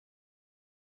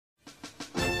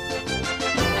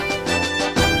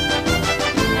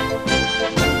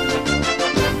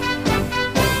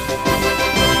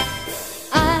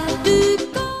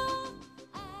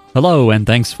Hello, and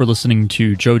thanks for listening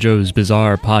to JoJo's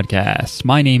Bizarre Podcast.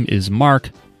 My name is Mark.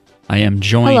 I am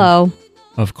joined, Hello.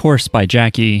 Of course, by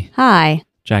Jackie. Hi.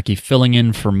 Jackie filling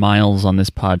in for Miles on this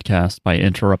podcast by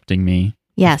interrupting me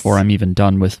before I'm even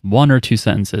done with one or two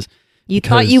sentences. You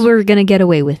thought you were going to get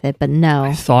away with it, but no.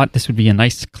 I thought this would be a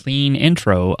nice, clean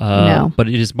intro. No. But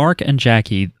it is Mark and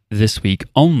Jackie this week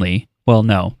only. Well,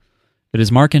 no. It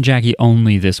is Mark and Jackie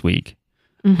only this week.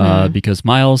 Because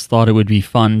Miles thought it would be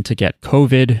fun to get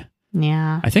COVID.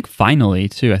 Yeah. I think finally,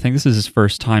 too. I think this is his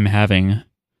first time having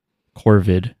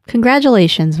Corvid.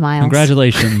 Congratulations, Miles.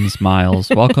 Congratulations, Miles.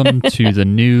 Welcome to the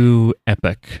new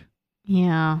epoch.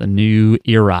 Yeah. The new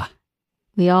era.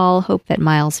 We all hope that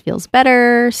Miles feels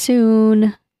better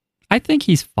soon. I think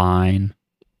he's fine.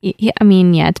 Yeah, I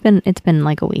mean, yeah, it's been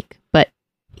like a week, but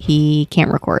he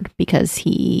can't record because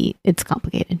it's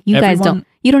complicated. You don't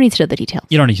need to know the details.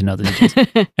 You don't need to know the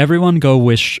details. Everyone go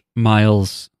wish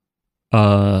Miles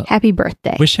happy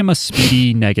birthday. Wish him a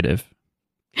speedy negative.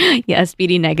 Yeah, a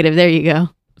speedy negative. There you go.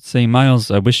 Say, Miles,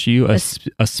 I wish you a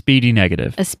speedy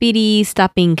negative. A speedy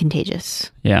stop being contagious.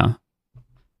 Yeah.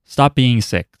 Stop being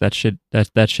sick. That shit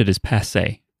is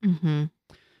passé.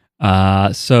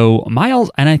 Mm-hmm. So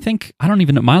Miles, and I don't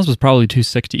even know, Miles was probably too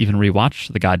sick to even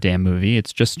rewatch the goddamn movie.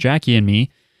 It's just Jackie and me.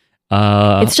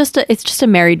 It's just a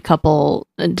married couple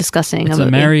discussing It's a movie.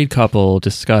 A married couple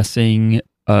discussing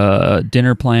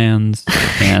dinner plans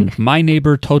and My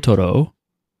Neighbor Totoro,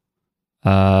 the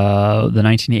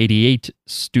 1988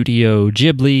 Studio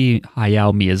Ghibli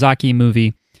Hayao Miyazaki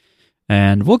movie.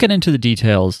 And we'll get into the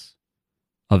details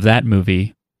of that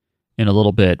movie in a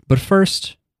little bit. But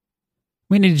first,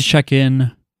 we need to check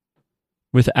in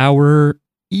with our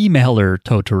emailer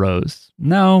Totoros.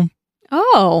 No.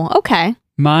 Oh, okay.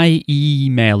 My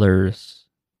emailers.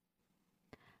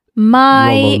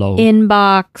 My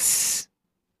inbox.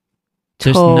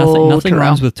 There's nothing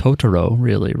rhymes with Totoro,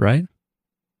 really, right?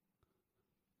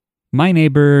 My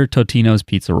Neighbor Totino's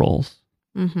Pizza Rolls.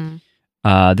 Mm-hmm.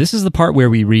 This is the part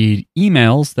where we read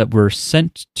emails that were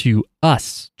sent to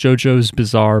us,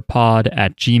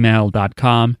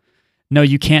 jojosbizarrepod@gmail.com. No,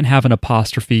 you can't have an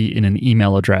apostrophe in an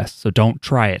email address, so don't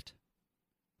try it.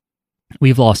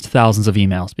 We've lost thousands of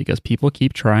emails because people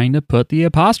keep trying to put the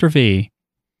apostrophe.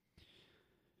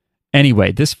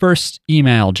 Anyway, this first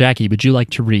email, Jackie, would you like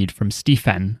to read from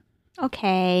Stephen?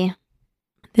 Okay.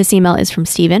 This email is from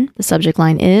Steven. The subject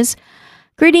line is,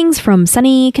 "Greetings from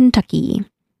sunny Kentucky.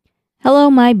 Hello,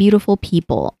 my beautiful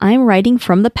people. I'm writing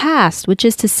from the past, which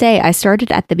is to say I started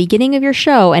at the beginning of your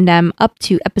show and I'm up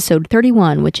to episode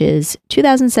 31, which is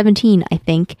 2017, I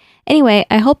think. Anyway,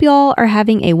 I hope you all are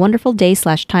having a wonderful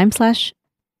day/week/time.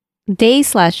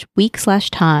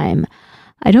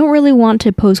 I don't really want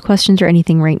to pose questions or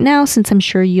anything right now since I'm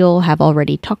sure you'll have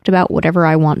already talked about whatever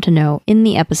I want to know in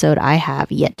the episode I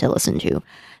have yet to listen to.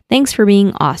 Thanks for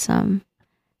being awesome."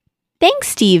 Thanks,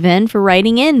 Stephen, for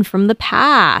writing in from the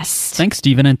past. Thanks,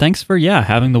 Stephen, and thanks for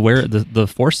having the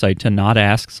foresight to not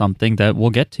ask something that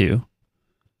we'll get to.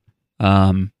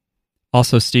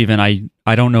 Also, Stephen, I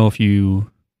don't know if you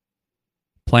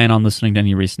plan on listening to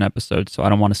any recent episodes, so I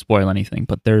don't want to spoil anything,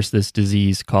 but there's this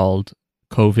disease called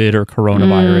COVID or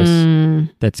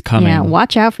coronavirus that's coming. Yeah,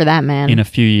 watch out for that, man. In a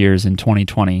few years in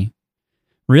 2020.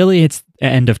 Really, it's the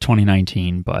end of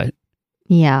 2019, but...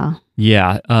 Yeah.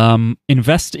 Yeah.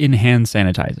 Invest in hand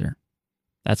sanitizer.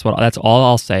 That's all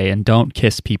I'll say, and don't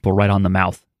kiss people right on the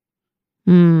mouth.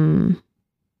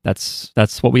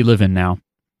 That's what we live in now.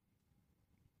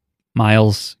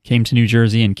 Miles came to New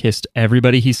Jersey and kissed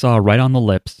everybody he saw right on the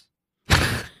lips.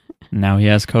 Now he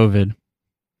has COVID.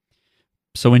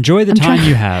 So enjoy the time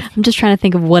you have. I'm just trying to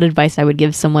think of what advice I would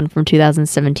give someone from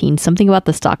 2017. Something about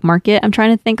the stock market. I'm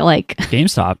trying to think like...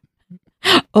 GameStop.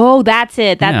 Oh, that's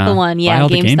it. That's the one. Yeah, buy all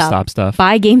the GameStop stuff.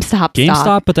 Buy GameStop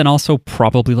stock. But then also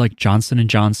probably like Johnson &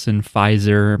 Johnson,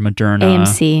 Pfizer, Moderna.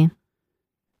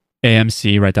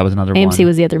 AMC, right? That was another one. AMC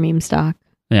was the other meme stock.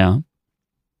 Yeah.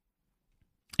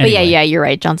 Anyway. But yeah, you're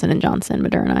right. Johnson & Johnson,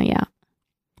 Moderna, yeah.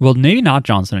 Well, maybe not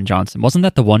Johnson & Johnson. Wasn't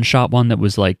that the one-shot one that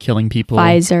was like killing people?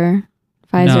 Pfizer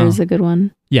is a good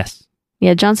one. Yes.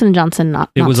 Yeah, Johnson & Johnson,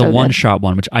 It was so a one-shot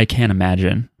one, which I can't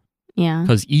imagine. Yeah.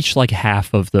 Because each like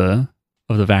half of the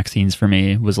vaccines for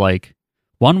me was like,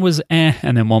 one was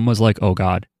and then one was like, oh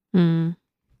God.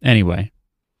 Anyway.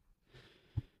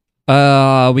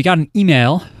 We got an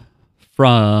email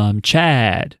from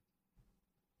Chad.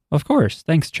 Of course.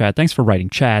 Thanks, Chad. Thanks for writing,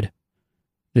 Chad.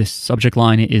 This subject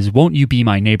line is, "Won't you be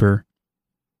my neighbor?"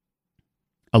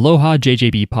 Aloha,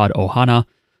 JJB Pod Ohana.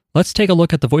 Let's take a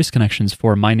look at the voice connections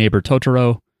for My Neighbor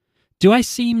Totoro. Do I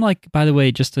seem like, by the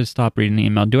way, just to stop reading the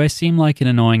email, do I seem like an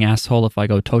annoying asshole if I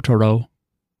go Totoro?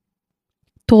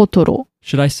 Totoro.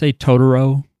 Should I say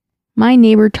Totoro? My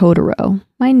neighbor Totoro.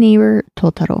 My neighbor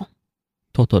Totoro.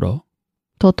 Totoro.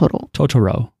 Totoro.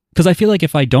 Totoro. Because I feel like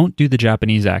if I don't do the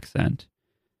Japanese accent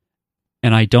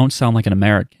and I don't sound like an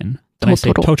American, then I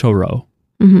say Totoro.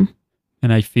 Mm-hmm.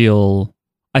 And I feel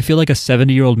like a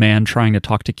 70-year-old man trying to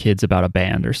talk to kids about a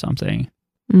band or something.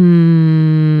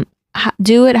 Do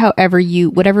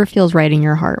it whatever feels right in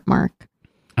your heart, Mark.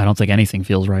 I don't think anything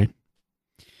feels right.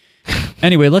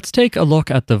 Anyway, let's take a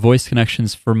look at the voice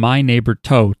connections for my neighbor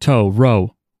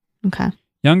Totoro. Okay.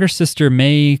 Younger sister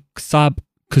Mei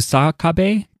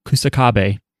Kusakabe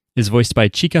is voiced by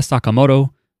Chika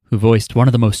Sakamoto, who voiced one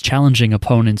of the most challenging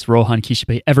opponents Rohan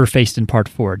Kishibe ever faced in Part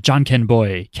 4, Janken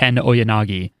Boy, Ken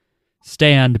Oyanagi.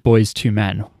 Stand, Boys 2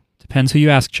 Men. Depends who you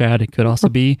ask, Chad. It could also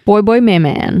be... Boy,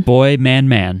 man. Boy,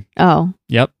 man. Oh.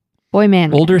 Yep. Boy,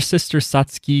 man. Older sister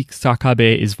Satsuki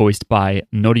Sakabe is voiced by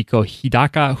Noriko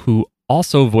Hidaka, who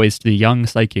also voiced the young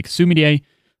psychic Sumire,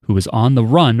 who was on the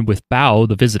run with Bao,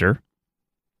 the visitor.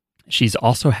 She's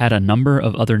also had a number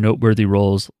of other noteworthy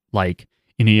roles like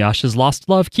Inuyasha's lost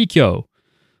love Kikyo,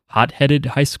 hot-headed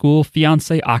high school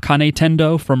fiancé Akane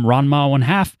Tendo from Ranma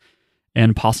 1/2,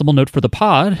 and possible note for the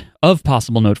pod,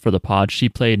 she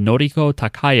played Noriko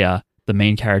Takaya, the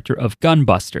main character of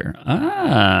Gunbuster.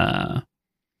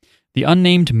 The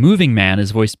unnamed moving man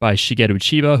is voiced by Shigeru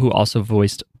Chiba, who also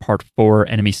voiced Part 4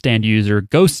 enemy stand user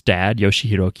Ghost Dad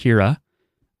Yoshihiro Kira.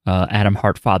 Adam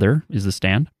Hartfather is the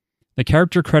stand. The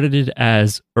character credited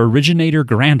as Originator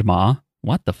Grandma,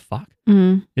 what the fuck,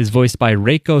 is voiced by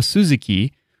Reiko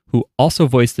Suzuki, who also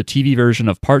voiced the TV version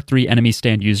of Part 3 enemy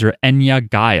stand user Enya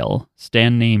Guile,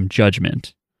 stand name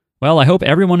Judgment. Well, I hope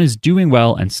everyone is doing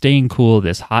well and staying cool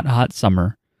this hot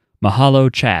summer. Mahalo,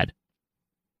 Chad.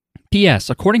 P.S.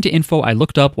 According to info I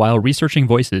looked up while researching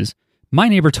voices, My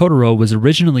Neighbor Totoro was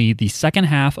originally the second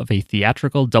half of a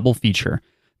theatrical double feature.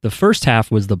 The first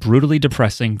half was the brutally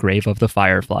depressing Grave of the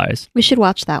Fireflies. We should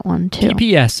watch that one, too.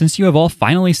 P.P.S. Since you have all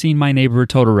finally seen My Neighbor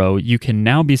Totoro, you can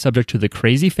now be subject to the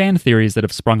crazy fan theories that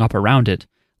have sprung up around it,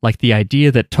 like the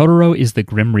idea that Totoro is the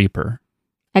Grim Reaper.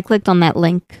 I clicked on that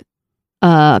link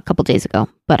a couple days ago,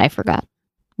 but I forgot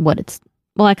what it's...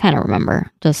 Well, I kind of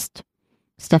remember. Just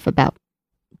stuff about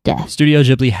death. Studio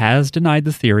Ghibli has denied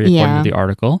the theory, according to the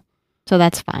article. So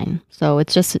that's fine. So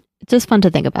it's just fun to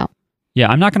think about. Yeah,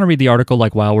 I'm not going to read the article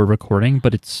while we're recording,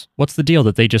 but what's the deal?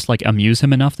 That they just amuse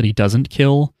him enough that he doesn't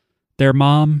kill their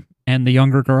mom and the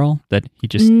younger girl? That he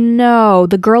just... No,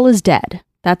 the girl is dead.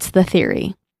 That's the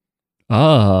theory.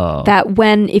 Oh. That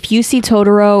if you see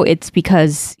Totoro, it's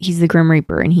because he's the Grim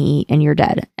Reaper and you're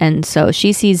dead. And so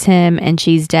she sees him and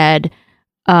she's dead.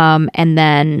 And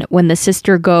then when the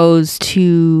sister goes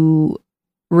to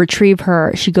retrieve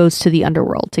her, she goes to the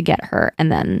underworld to get her,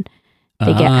 and then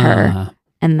they get her.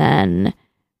 And then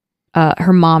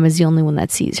her mom is the only one that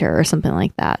sees her or something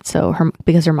like that. So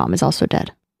because her mom is also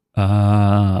dead.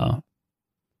 That's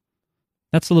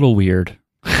a little weird.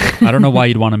 I don't know why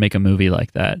you'd want to make a movie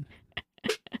like that.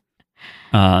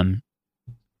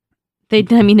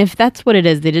 If that's what it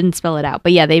is, they didn't spell it out.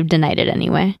 But yeah, they've denied it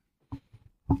anyway.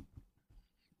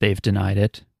 They've denied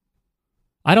it.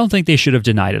 I don't think they should have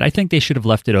denied it. I think they should have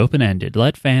left it open-ended.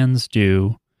 Let fans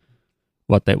do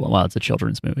what they want. Well, it's a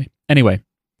children's movie. Anyway.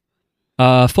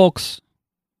 Folks,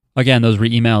 again, those were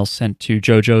emails sent to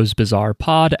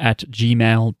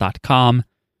jojosbizarrepod@gmail.com.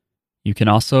 You can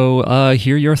also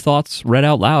hear your thoughts read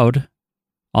out loud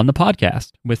on the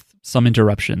podcast with some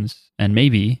interruptions and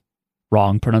maybe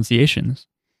wrong pronunciations.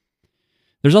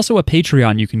 There's also a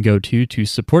Patreon you can go to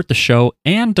support the show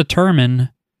and determine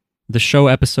the show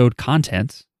episode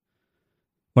content.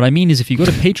 What I mean is if you go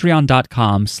to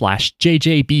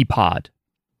patreon.com/jjbpod,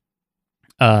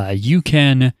 you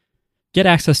can get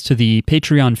access to the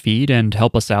Patreon feed and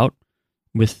help us out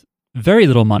with very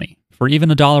little money. For even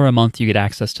 $1 a month, you get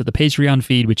access to the Patreon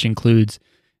feed, which includes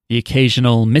the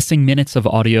occasional missing minutes of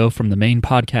audio from the main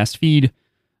podcast feed,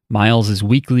 Miles'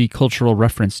 weekly cultural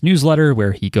reference newsletter,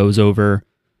 where he goes over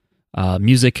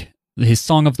music, his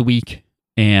song of the week,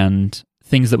 and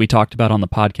things that we talked about on the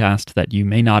podcast that you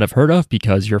may not have heard of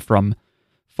because you're from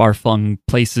far-flung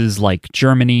places like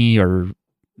Germany or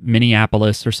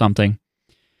Minneapolis or something.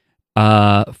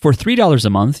 For $3 a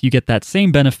month, you get that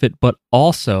same benefit, but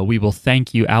also we will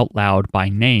thank you out loud by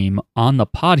name on the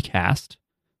podcast,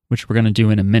 which we're going to do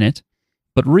in a minute.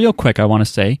 But real quick, I want to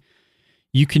say,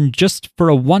 you can just, for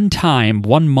a one-time,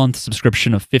 1-month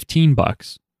subscription of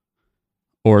 $15,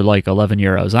 or like 11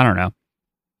 euros, I don't know,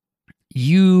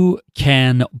 you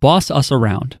can boss us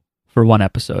around for one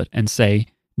episode and say,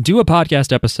 do a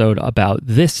podcast episode about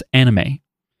this anime.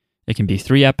 It can be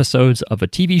 3 episodes of a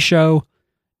TV show.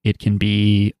 It can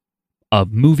be a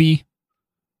movie.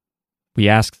 We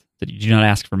ask that you do not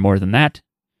ask for more than that.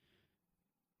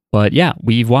 But yeah,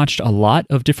 we've watched a lot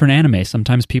of different anime.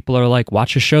 Sometimes people are like,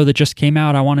 watch a show that just came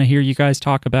out. I want to hear you guys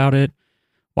talk about it.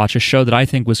 Watch a show that I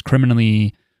think was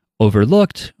criminally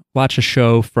overlooked. Watch a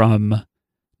show from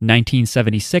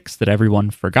 1976 that everyone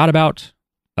forgot about.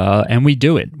 And we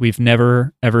do it. We've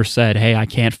never, ever said, hey, I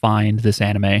can't find this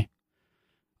anime.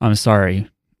 I'm sorry.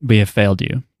 We have failed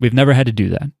you. We've never had to do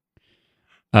that.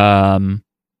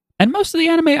 And most of the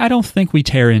anime, I don't think we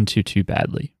tear into too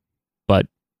badly. But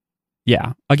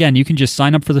yeah, again, you can just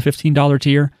sign up for the $15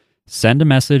 tier, send a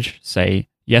message, say,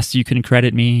 yes, you can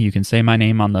credit me. You can say my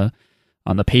name on the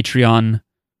Patreon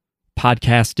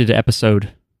podcasted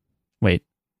episode. Wait,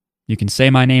 you can say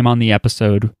my name on the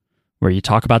episode where you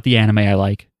talk about the anime I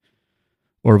like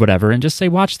or whatever, and just say,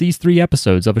 watch these 3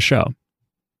 episodes of a show.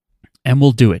 And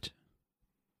we'll do it.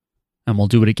 And we'll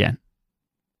do it again.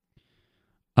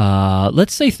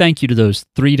 Let's say thank you to those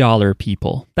 $3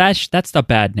 people. That's the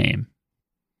bad name.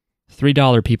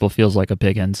 $3 people feels like a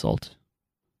big insult.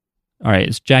 All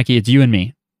right, Jackie, it's you and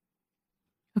me.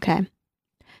 Okay.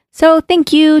 So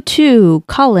thank you to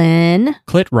Colin,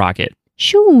 Clit Rocket,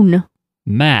 Shun,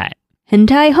 Matt,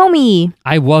 Hentai Homie,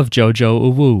 I Love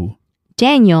Jojo Uwu,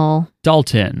 Daniel,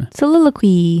 Dalton,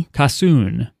 Soliloquy,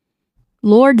 Kasoon,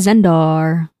 Lord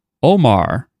Zendar,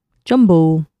 Omar,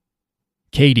 Jumbo,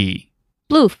 Katie,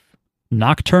 Bloof,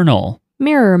 Nocturnal,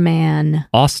 Mirror Man,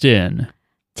 Austin,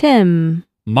 Tim,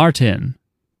 Martin,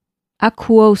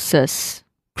 Aquosis,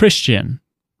 Christian,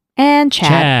 and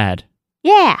Chad.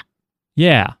 Yeah.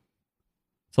 Yeah.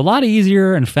 It's a lot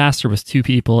easier and faster with 2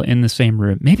 people in the same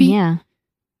room. Maybe. Yeah.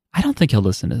 I don't think he'll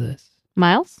listen to this.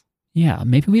 Miles? Yeah,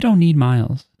 maybe we don't need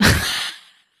Miles.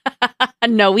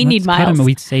 No, we need Let's cut Miles. him.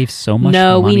 We'd save so much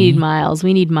No, money. we need Miles.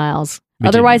 We need Miles. We do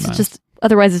Otherwise, need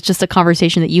it's just a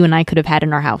conversation that you and I could have had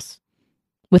in our house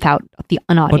without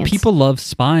an audience. But people love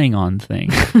spying on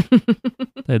things.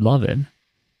 They love it.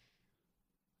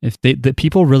 If the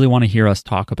people really want to hear us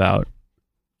talk about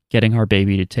getting our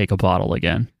baby to take a bottle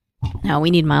again. No, we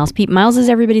need Miles. Miles is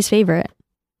everybody's favorite.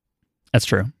 That's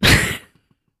true.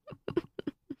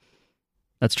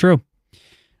 That's true.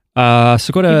 So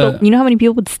go to... You know how many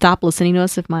people would stop listening to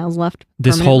us if Miles left?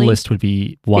 This whole list would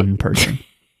be one person.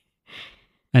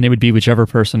 And it would be whichever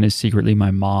person is secretly my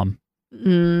mom.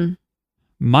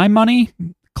 My money?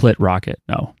 Clit Rocket.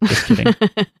 No, just kidding.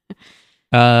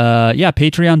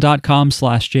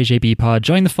 Patreon.com/JJBpod.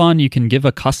 Join the fun. You can give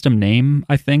a custom name,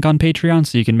 I think, on Patreon,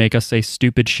 so you can make us say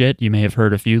stupid shit. You may have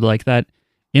heard a few like that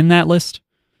in that list.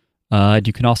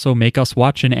 You can also make us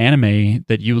watch an anime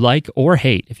that you like or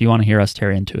hate if you want to hear us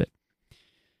tear into it.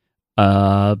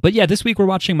 But yeah, this week we're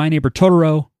watching My Neighbor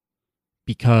Totoro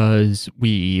because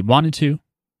we wanted to.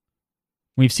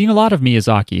 We've seen a lot of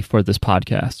Miyazaki for this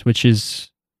podcast, which is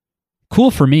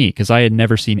cool for me because I had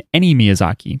never seen any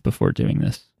Miyazaki before doing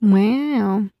this.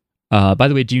 Wow. By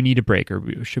the way, do you need a break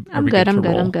or should I'm we good. good to I'm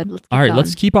good. roll? I'm good. Let's keep All right, going.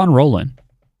 let's keep on rolling.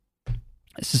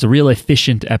 This is a real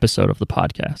efficient episode of the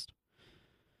podcast.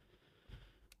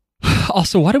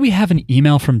 Also, why do we have an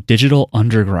email from Digital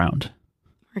Underground?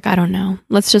 I don't know.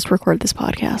 Let's just record this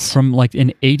podcast. From like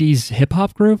an 80s hip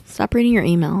hop group? Stop reading your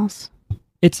emails.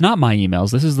 It's not my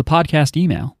emails. This is the podcast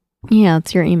email. Yeah,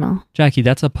 it's your email. Jackie,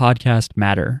 that's a podcast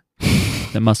matter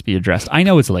that must be addressed. I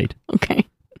know it's late. Okay.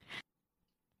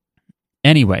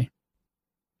 Anyway.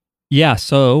 Yeah,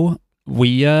 so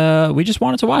we just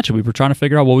wanted to watch it. We were trying to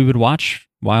figure out what we would watch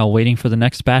while waiting for the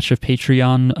next batch of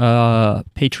Patreon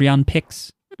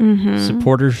picks. Mm-hmm.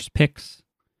 Supporters picks.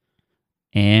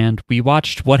 And we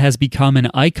watched what has become an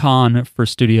icon for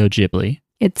Studio Ghibli.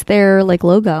 It's their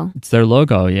logo. It's their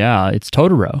logo, yeah. It's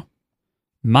Totoro.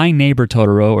 My Neighbor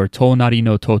Totoro, or Tonari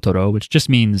no Totoro, which just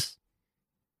means...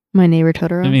 My Neighbor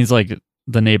Totoro? It means like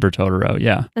the neighbor Totoro,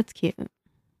 yeah. That's cute.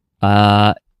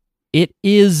 Guys,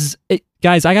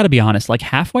 I gotta be honest, like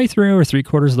halfway through or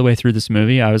 3/4 of the way through this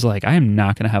movie, I was like, I am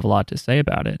not gonna have a lot to say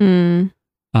about it.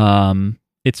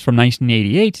 It's from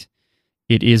 1988.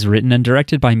 It is written and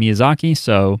directed by Miyazaki,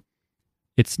 so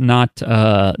it's not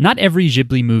every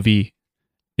Ghibli movie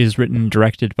is written and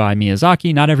directed by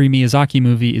Miyazaki. Not every Miyazaki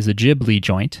movie is a Ghibli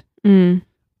joint.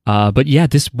 But yeah,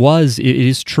 it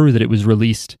is true that it was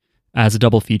released as a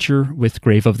double feature with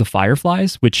Grave of the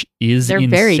Fireflies, which is They're insane.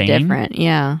 very different,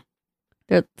 yeah.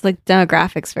 They're like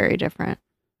demographics very different.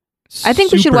 I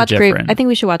think we should watch Grave of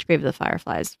the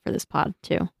Fireflies for this pod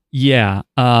too. Yeah,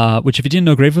 which if you didn't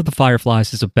know, Grave of the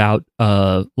Fireflies is about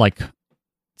like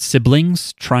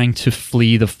siblings trying to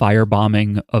flee the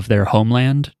firebombing of their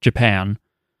homeland, Japan,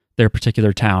 their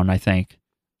particular town, I think,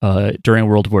 during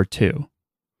World War II.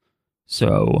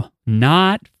 So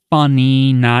not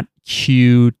funny, not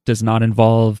cute, does not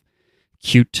involve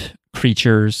cute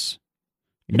creatures.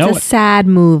 It's a sad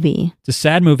movie. It's a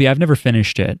sad movie. I've never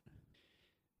finished it.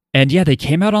 And yeah, they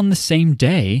came out on the same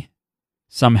day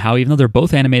somehow, even though they're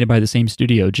both animated by the same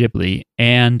studio, Ghibli.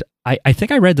 And I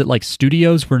think I read that like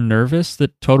studios were nervous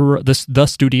that Totoro, the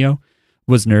studio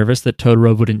was nervous that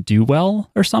Totoro wouldn't do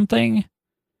well or something.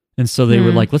 And so they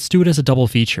were like, let's do it as a double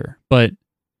feature. But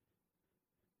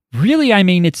really, I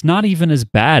mean, it's not even as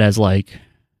bad as like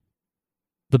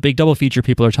the big double feature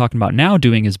people are talking about now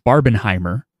doing is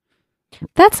Barbenheimer.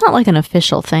 That's not like an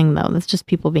official thing, though. That's just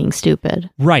people being stupid.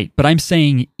 Right. But I'm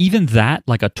saying even that,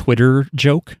 like a Twitter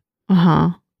joke,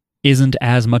 isn't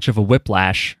as much of a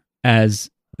whiplash as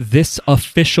this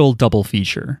official double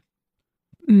feature.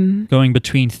 Going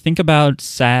between, think about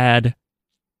sad,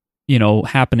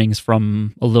 happenings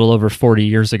from a little over 40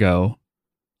 years ago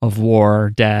of war,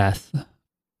 death,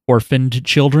 orphaned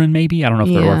children, maybe? I don't know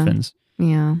if they're orphans.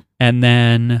 Yeah. And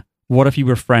then what if you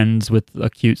were friends with a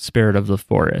cute spirit of the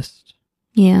forest?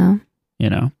 Yeah.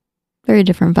 Very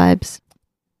different vibes.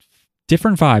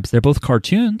 Different vibes. They're both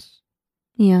cartoons.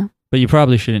 Yeah. But you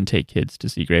probably shouldn't take kids to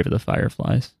see Grave of the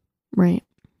Fireflies. Right.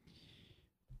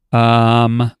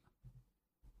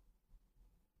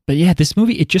 But yeah, this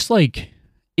movie, it just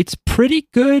it's pretty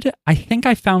good. I think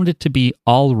I found it to be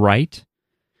all right.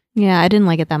 Yeah, I didn't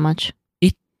like it that much.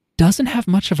 It doesn't have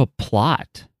much of a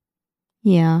plot.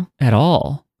 Yeah. At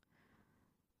all.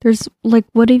 There's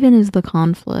what even is the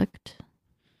conflict?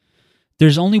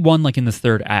 There's only one in the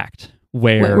third act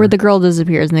where the girl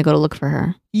disappears and they go to look for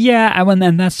her. Yeah,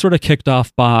 and that's sort of kicked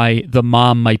off by the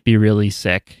mom might be really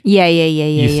sick. Yeah.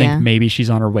 You think maybe she's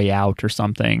on her way out or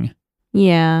something.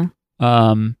 Yeah.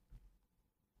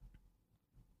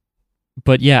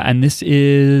 But yeah, and this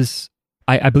is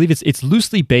I believe it's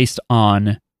loosely based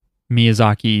on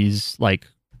Miyazaki's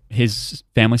his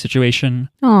family situation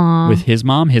with his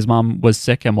mom. His mom was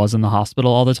sick and was in the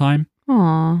hospital all the time.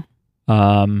 Aww.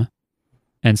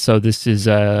 And so this is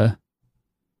a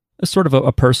sort of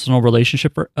a personal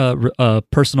relationship, a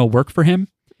personal work for him.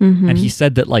 Mm-hmm. And he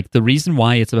said that the reason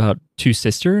why it's about two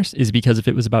sisters is because if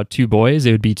it was about two boys,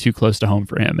 it would be too close to home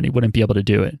for him and he wouldn't be able to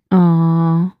do it.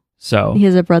 Aww. So he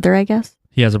has a brother, I guess?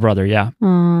 He has a brother, yeah.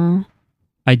 Aww.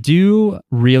 I do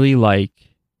really like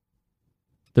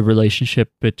the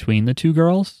relationship between the two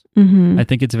girls. Mm-hmm. I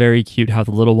think it's very cute how the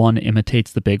little one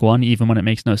imitates the big one, even when it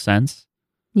makes no sense.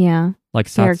 Yeah.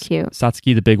 They're cute.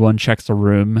 Satsuki, the big one, checks a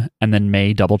room, and then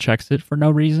Mei double checks it for no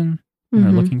reason. When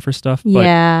they're looking for stuff. But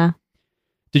yeah.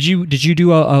 Did you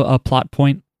do a plot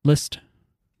point list?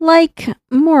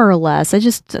 More or less. I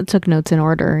just took notes in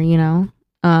order,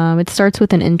 It starts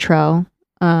with an intro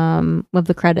of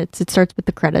the credits. It starts with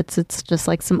the credits. It's just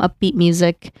some upbeat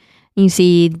music. You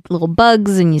see little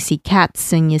bugs and you see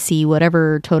cats and you see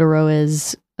whatever Totoro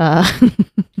is.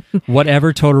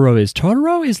 Whatever Totoro is.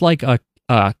 Totoro is like a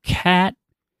cat,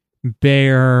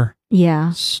 bear,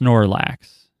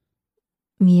 Snorlax.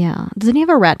 Yeah. Doesn't he have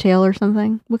a rat tail or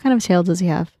something? What kind of tail does he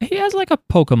have? He has a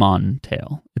Pokemon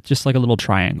tail. It's just a little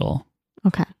triangle.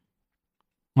 Okay.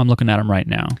 I'm looking at him right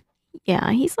now.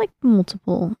 Yeah, he's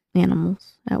multiple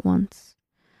animals at once.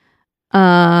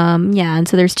 Yeah, and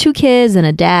so there's two kids and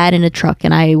a dad in a truck,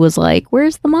 and I was like,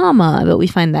 where's the mama? But we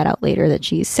find that out later that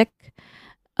she's sick.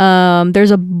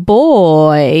 There's a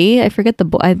boy. I forget the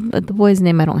boy's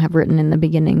name I don't have written in the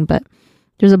beginning, but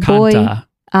there's a boy. Kanta.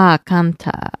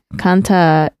 Kanta.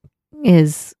 Kanta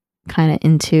is kind of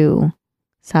into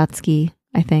Satsuki,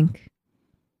 I think,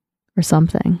 or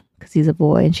something, because he's a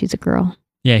boy and she's a girl.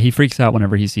 Yeah, he freaks out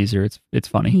whenever he sees her. It's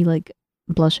funny. He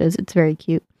blushes. It's very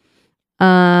cute.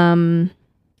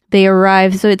 They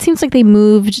arrive, so it seems like they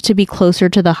moved to be closer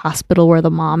to the hospital where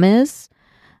the mom is.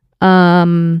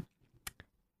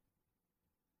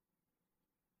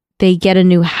 They get a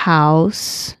new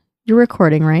house. You're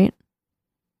recording, right?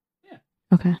 Yeah.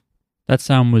 Okay. That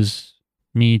sound was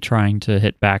me trying to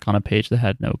hit back on a page that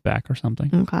had no back or something.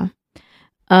 Okay.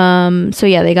 So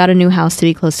yeah, they got a new house to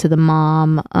be close to the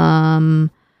mom. I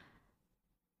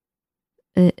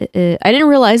didn't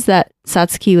realize that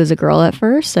Satsuki was a girl at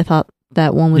first. I thought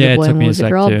that one was a boy and one was a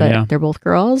girl, but they're both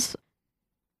girls.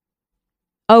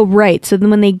 Oh, right. So then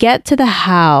when they get to the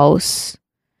house,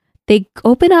 they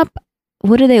open up.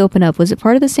 What do they open up? Was it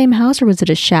part of the same house or was it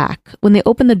a shack? When they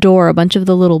open the door, a bunch of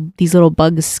these little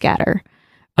bugs scatter.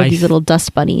 These little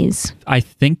dust bunnies. I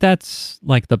think that's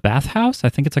the bathhouse. I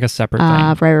think it's a separate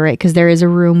thing. Right. Because there is a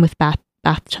room with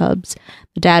bathtubs.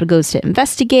 The dad goes to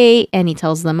investigate and he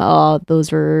tells them, oh,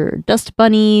 those are dust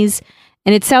bunnies.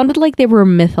 And it sounded like they were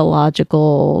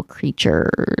mythological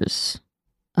creatures,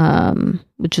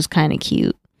 which is kind of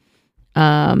cute.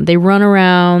 They run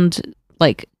around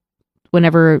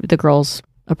whenever the girls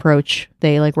approach,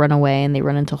 they like run away and they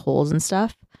run into holes and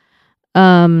stuff.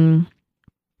 And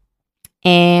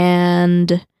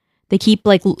they keep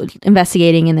like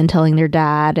investigating and then telling their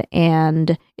dad,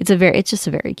 and it's just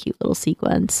a very cute little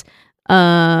sequence.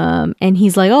 And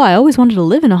he's like, "Oh, I always wanted to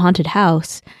live in a haunted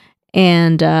house,"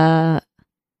 and I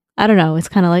don't know, it's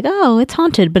kind of like, oh, it's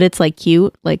haunted, but it's like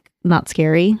cute, like not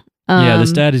scary. Yeah,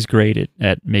 this dad is great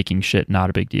at making shit not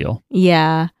a big deal.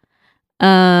 Yeah.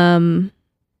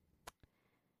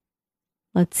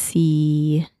 Let's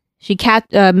see.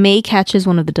 May catches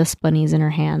one of the dust bunnies in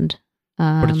her hand.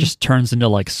 But it just turns into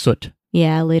like soot.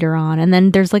 Yeah, later on. And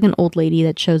then there's like an old lady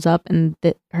that shows up, and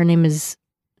her name is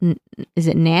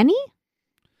it Nanny?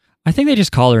 I think they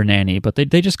just call her Nanny, but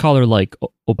they just call her like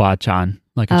Oba-chan,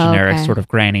 like a generic sort of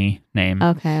granny name.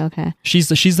 Okay. She's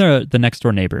the next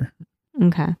door neighbor.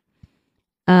 Okay.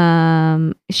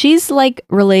 She's like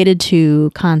related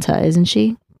to Kanta, isn't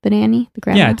she? The nanny, the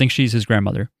grandma? Yeah, I think she's his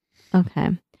grandmother. Okay.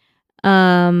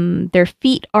 Their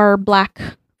feet are black.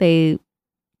 They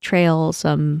trail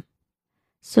some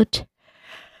soot.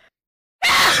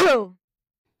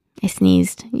 I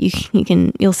sneezed.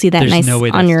 You'll see that There's nice no way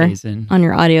on that your stays in. on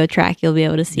your audio track. You'll be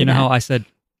able to see. You know how I said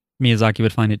Miyazaki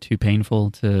would find it too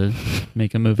painful to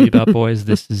make a movie about boys?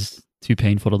 This is too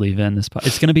painful to leave in. It's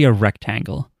going to be a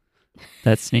rectangle.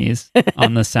 That sneeze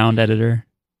on the sound editor.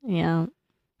 Yeah.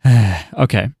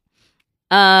 Okay.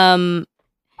 And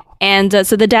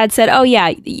so the dad said, "Oh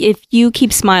yeah, if you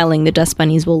keep smiling, the dust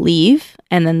bunnies will leave,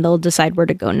 and then they'll decide where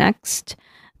to go next."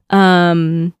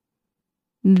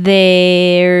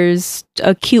 There's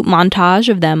a cute montage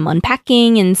of them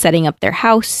unpacking and setting up their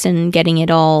house and getting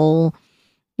it all,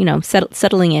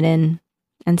 settling it in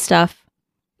and stuff,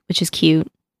 which is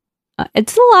cute.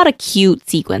 It's a lot of cute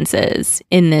sequences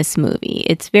in this movie.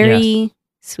 It's very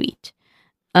sweet.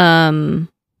 The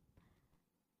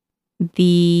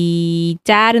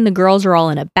dad and the girls are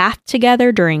all in a bath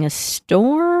together during a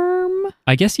storm.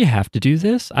 I guess you have to do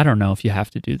this. I don't know if you have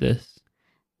to do this.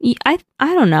 I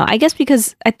don't know. I guess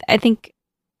because I think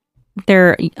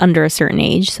they're under a certain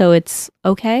age, so it's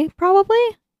okay, probably.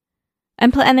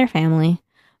 And their family.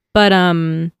 But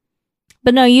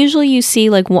no, usually you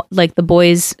see like the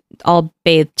boys all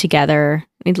bathed together,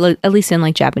 at least in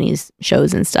like Japanese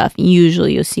shows and stuff.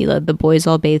 Usually you'll see the boys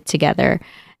all bathed together,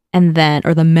 and then,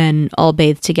 or the men all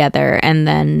bathed together, and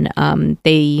then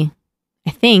they,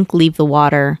 I think, leave the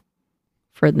water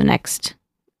for the next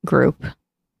group.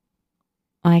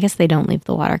 Well, I guess they don't leave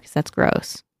the water because that's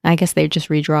gross. I guess they just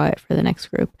redraw it for the next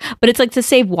group. But it's like to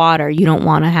save water. You don't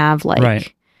want to have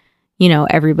like,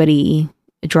 everybody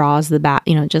draws the bath,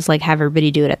 just like have everybody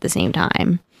do it at the same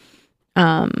time.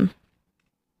 I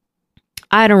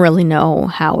don't really know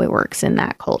how it works in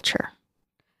that culture.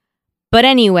 But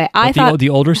anyway, I thought the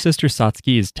older sister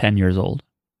Satsuki is 10 years old.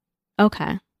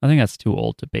 Okay. I think that's too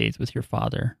old to bathe with your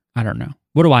father. I don't know.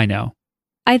 What do I know?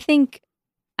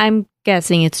 I'm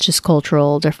guessing it's just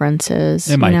cultural differences.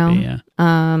 It might be, yeah.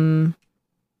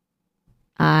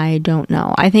 I don't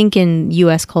know. I think in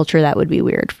U.S. culture that would be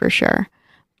weird for sure.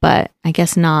 But I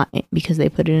guess not, because they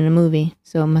put it in a movie.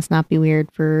 So it must not be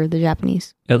weird for the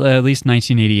Japanese. At least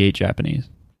 1988 Japanese.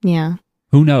 Yeah.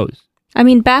 Who knows? I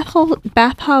mean,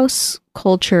 bathhouse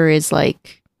culture is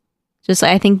like, just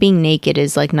I think being naked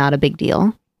is like not a big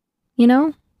deal,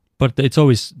 But it's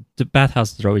always, the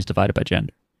bathhouses are always divided by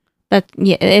gender.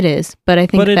 It is. But I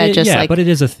think but it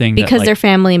is a thing. Because they're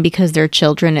family and because they're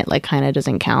children, it like kind of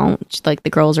doesn't count. Like the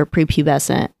girls are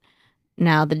prepubescent.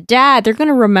 Now the dad, they're going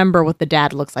to remember what the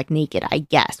dad looks like naked, I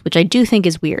guess, which I do think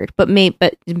is weird. But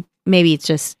maybe it's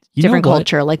just different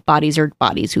culture. Like bodies are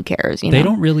bodies. Who cares? They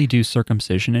don't really do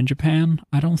circumcision in Japan,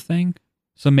 I don't think.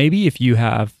 So maybe if you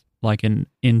have like an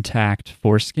intact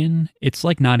foreskin, it's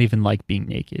like not even like being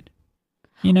naked.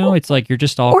 It's like you're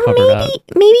just all covered up.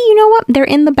 Maybe you know what? They're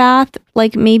in the bath.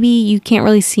 Like maybe you can't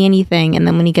really see anything, and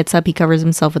then when he gets up, he covers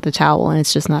himself with a towel, and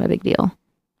it's just not a big deal.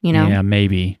 Yeah,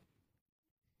 maybe.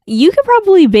 You could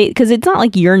probably bathe, because it's not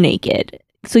like you're naked.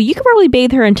 So you could probably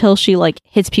bathe her until she like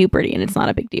hits puberty, and it's not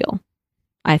a big deal.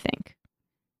 I think.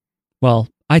 Well,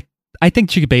 I think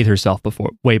she could bathe herself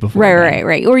way before.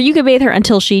 Right. Or you could bathe her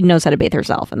until she knows how to bathe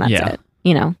herself, and that's it.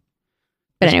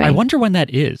 But anyway. I wonder when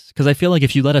that is, because I feel like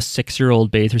if you let a 6-year-old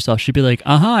bathe herself, she'd be like,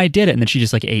 I did it. And then she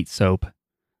just like ate soap.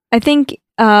 I think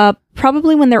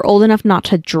probably when they're old enough not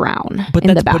to drown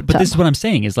in the bathtub. But this is what I'm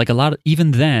saying is like a lot of,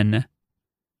 even then,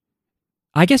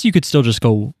 I guess you could still just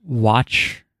go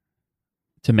watch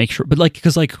to make sure. But like,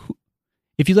 because like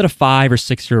if you let a 5 or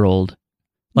 6-year-old,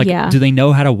 like, do they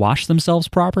know how to wash themselves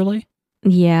properly?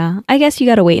 Yeah, I guess you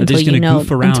gotta wait They're until just gonna you know goof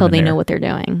around until in they there. know what they're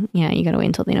doing. Yeah, you gotta wait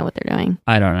until they know what they're doing.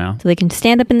 I don't know. So they can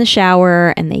stand up in the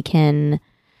shower and they can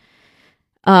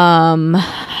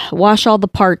wash all the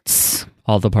parts.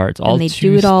 All the parts, all they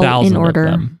do it all 2,000 in order.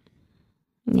 of them,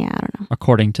 Yeah, I don't know.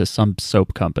 according to some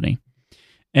soap company.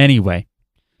 Anyway,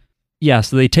 yeah,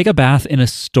 so they take a bath in a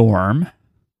storm.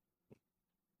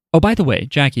 Oh, by the way,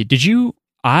 Jackie,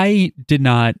 I did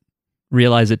not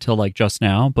realize it till like just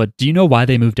now, but do you know why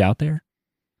they moved out there?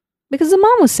 Because the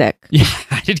mom was sick. Yeah,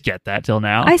 I did get that till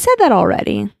now. I said that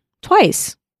already.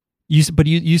 Twice. You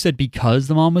said because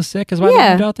the mom was sick is why they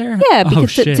Yeah. moved out there? Yeah, Oh,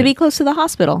 because shit. to be close to the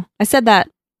hospital. I said that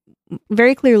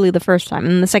very clearly the first time.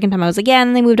 And the second time I was like, yeah,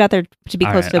 and they moved out there to be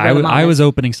All close right, to where the mom I is. was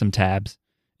opening some tabs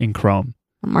in Chrome.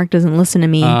 Mark doesn't listen to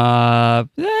me.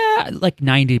 Like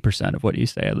 90% of what you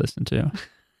say I listen to.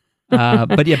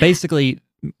 But yeah, basically,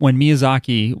 when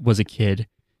Miyazaki was a kid,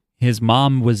 his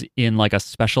mom was in like a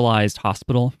specialized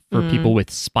hospital for people with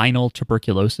spinal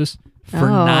tuberculosis for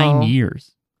 9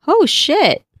 years. Oh,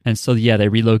 shit. And so, yeah, they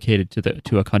relocated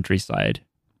to a countryside.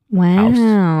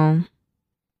 Wow.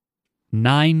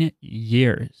 9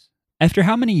 years. After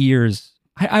how many years?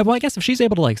 Well, I guess if she's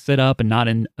able to like sit up and not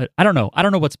in, I don't know. I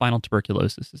don't know what spinal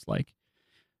tuberculosis is like.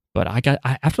 But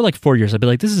after like 4 years, I'd be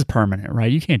like, this is permanent,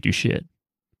 right? You can't do shit.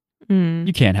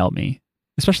 You can't help me.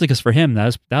 Especially because for him,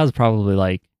 that was probably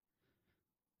like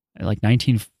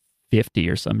 1950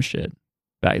 or some shit.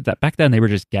 Back then, they were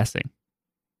just guessing.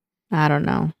 I don't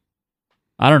know.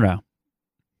 Anyway,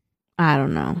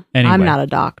 I'm not a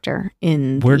doctor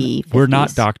in the 50s. We're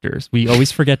not doctors. We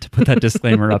always forget to put that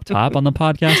disclaimer up top on the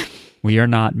podcast. We are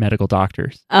not medical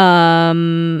doctors.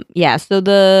 Yeah, so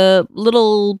the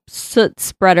little soot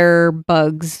spreader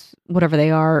bugs, whatever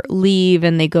they are, leave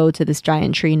and they go to this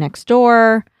giant tree next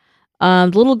door.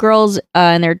 The little girls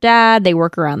and their dad, they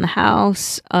work around the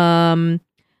house.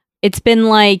 It's been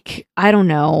like, I don't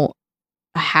know,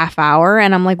 a half hour,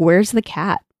 and I'm like, where's the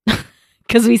cat?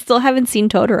 Because we still haven't seen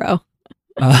Totoro.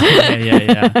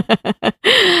 Yeah.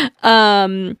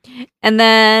 And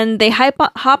then they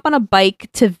hop on a bike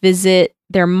to visit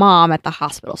their mom at the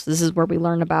hospital. So this is where we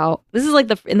learn about. This is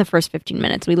like in the first 15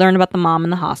 minutes we learn about the mom in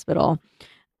the hospital.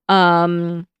 They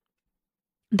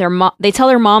tell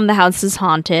their mom the house is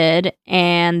haunted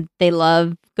and they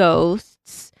love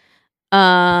ghosts.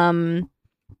 Satsuki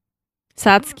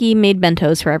made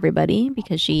bentos for everybody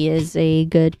because she is a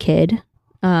good kid.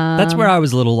 That's where I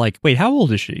was a little like, wait, how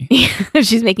old is she?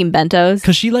 She's making bentos.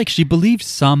 Because she believes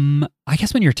some, I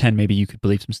guess when you're 10, maybe you could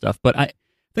believe some stuff. But I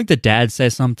think the dad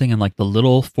says something and like the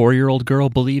little 4-year-old girl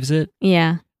believes it.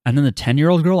 Yeah. And then the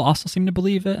 10-year-old girl also seemed to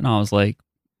believe it. And I was like,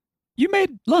 you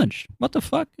made lunch. What the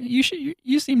fuck? You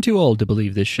seem too old to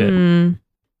believe this shit.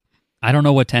 I don't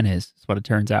know what 10 is what it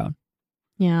turns out.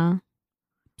 Yeah.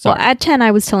 Sorry. Well, at 10, I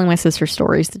was telling my sister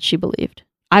stories that she believed.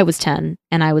 I was 10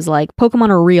 and I was like, Pokemon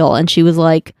are real. And she was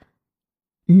like,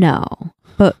 no,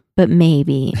 but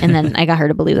maybe. And then I got her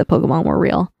to believe that Pokemon were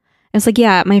real. It's like,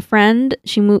 yeah, my friend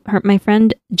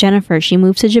Jennifer, she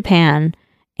moved to Japan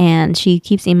and she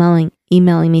keeps emailing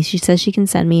me. She says she can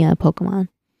send me a Pokemon.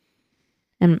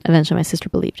 And eventually my sister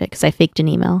believed it because I faked an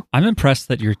email. I'm impressed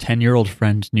that your 10-year-old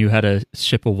friend knew how to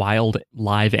ship a wild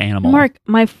live animal. Mark,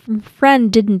 my friend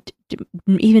didn't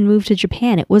even move to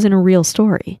Japan. It wasn't a real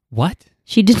story. What?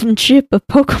 She didn't ship a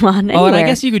Pokemon anywhere. Oh, and I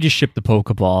guess you could just ship the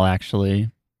Pokeball, actually.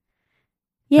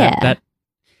 Yeah.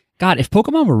 God, if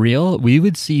Pokemon were real, we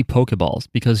would see Pokeballs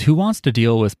because who wants to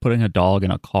deal with putting a dog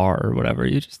in a car or whatever?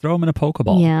 You just throw them in a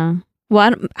Pokeball. Yeah.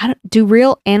 Well, can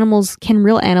real animals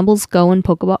go in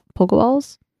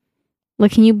Pokeballs?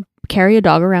 Like, can you carry a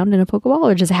dog around in a Pokeball,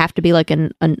 or does it have to be like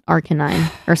an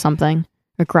Arcanine or something?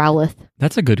 Or Growlithe?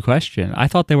 That's a good question. I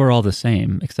thought they were all the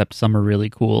same, except some are really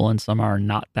cool and some are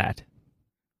not that.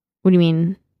 What do you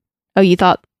mean? Oh, you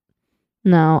thought...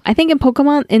 No. I think in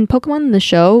Pokemon, the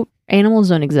show, animals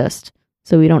don't exist.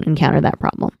 So we don't encounter that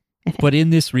problem, I think. But in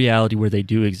this reality where they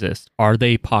do exist, are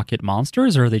they pocket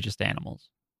monsters or are they just animals?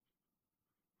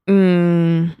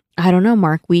 I don't know,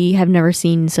 Mark. We have never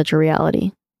seen such a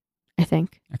reality, I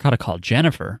think. I gotta call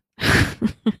Jennifer.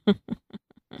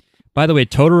 By the way,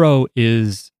 Totoro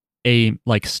is a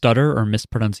like stutter or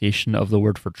mispronunciation of the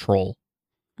word for troll.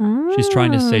 She's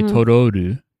trying to say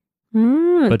Totoro.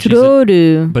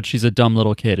 But she's a dumb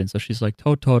little kid, and so she's like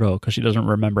Totoro because she doesn't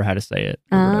remember how to say it.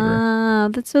 Or whatever.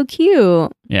 That's so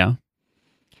cute. Yeah.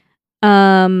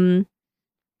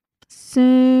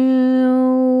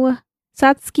 So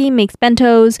Satsuki makes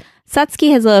bentos.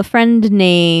 Satsuki has a friend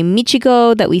named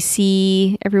Michiko that we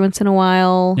see every once in a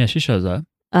while. Yeah, she shows up.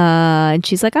 And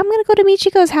she's like, I'm gonna go to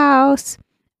Michiko's house.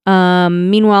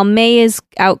 Meanwhile, May is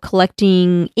out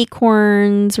collecting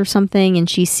acorns or something, and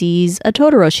she sees a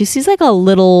Totoro. She sees like a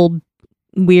little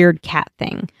weird cat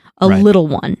thing, a Right. little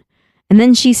one, and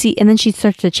then she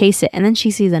starts to chase it, and then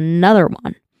she sees another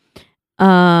one.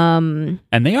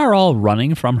 And they are all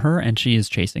running from her, and she is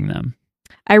chasing them.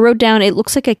 I wrote down it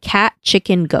looks like a cat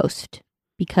chicken ghost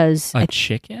because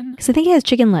Chicken? Because I think it has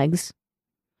chicken legs.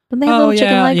 Don't they have Oh little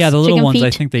chicken yeah, legs? yeah. The little Chicken ones, feet?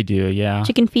 I think they do. Yeah.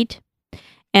 Chicken feet,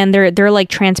 and they're like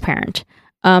transparent.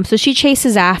 So she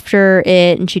chases after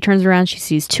it, and she turns around. She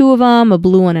sees two of them, a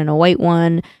blue one and a white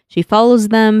one. She follows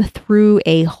them through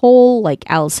a hole like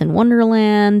Alice in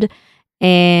Wonderland,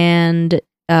 and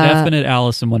Definite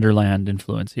Alice in Wonderland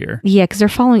influence here. yeah, because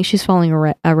she's following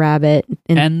a rabbit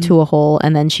into a hole,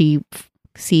 and then she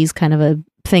sees kind of a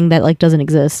thing that like doesn't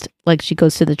exist. Like she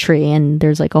goes to the tree, and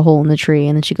there's like a hole in the tree,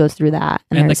 and then she goes through that.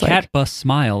 And the Catbus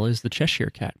smile is the Cheshire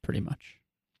Cat, pretty much.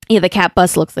 Yeah, the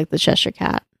Catbus looks like the Cheshire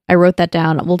Cat. I wrote that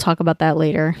down. We'll talk about that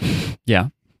later. Yeah.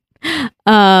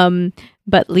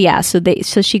 But yeah,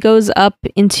 so she goes up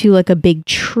into like a big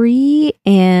tree,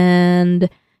 and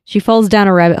she falls down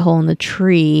a rabbit hole in the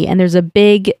tree, and there's a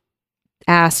big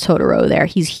ass Totoro there.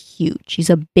 He's huge. He's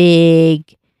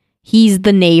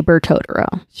the neighbor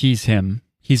Totoro. He's him.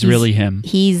 He's really him.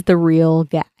 He's the real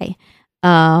guy.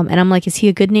 And I'm like, is he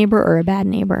a good neighbor or a bad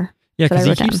neighbor? Yeah, because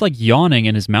he keeps like yawning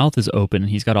and his mouth is open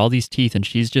and he's got all these teeth and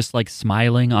she's just like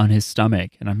smiling on his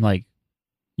stomach. And I'm like,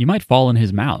 you might fall in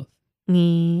his mouth.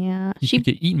 Yeah. You could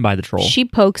get eaten by the troll. She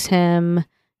pokes him.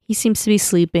 He seems to be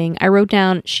sleeping. I wrote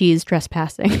down she's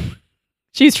trespassing.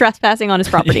 She's trespassing on his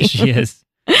property. She is.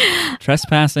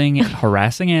 Trespassing,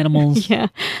 harassing animals. Yeah.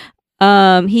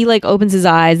 He like opens his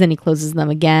eyes and he closes them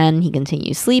again. He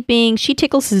continues sleeping. She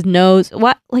tickles his nose.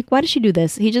 What? Like, why does she do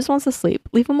this? He just wants to sleep.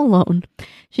 Leave him alone.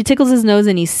 She tickles his nose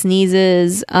and he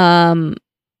sneezes.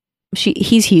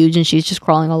 He's huge and she's just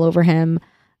crawling all over him.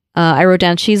 I wrote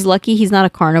down she's lucky he's not a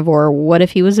carnivore. What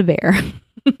if he was a bear?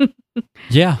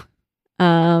 Yeah.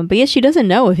 But yeah, she doesn't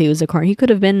know if he was a carnivore. He could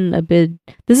have been a bit.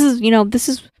 This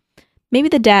is maybe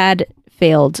the dad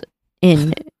failed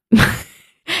in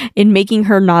in making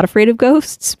her not afraid of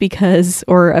ghosts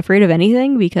or afraid of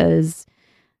anything because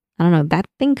I don't know, that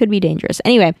thing could be dangerous.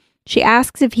 Anyway, she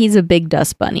asks if he's a big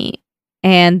dust bunny,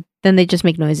 and then they just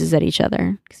make noises at each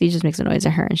other because he just makes a noise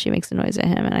at her and she makes a noise at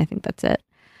him, and I think that's it.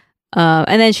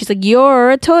 And then she's like,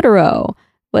 "You're a Totoro."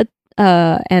 What?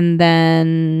 And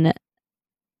then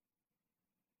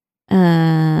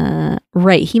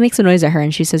right, he makes a noise at her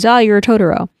and she says, "Oh, you're a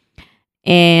Totoro."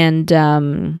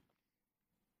 And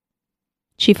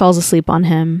she falls asleep on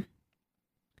him.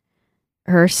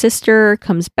 Her sister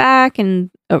comes back and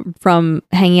from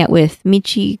hanging out with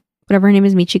Michi, whatever her name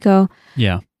is, Michiko.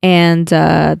 Yeah. And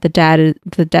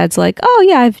the dad's like, "Oh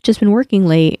yeah, I've just been working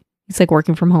late." He's like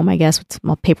working from home, I guess, with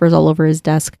small papers all over his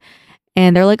desk.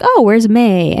 And they're like, "Oh, where's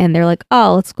May?" And they're like,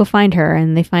 "Oh, let's go find her."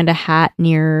 And they find a hat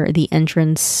near the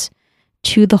entrance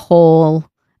to the hole.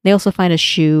 They also find a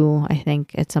shoe, I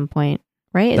think, at some point.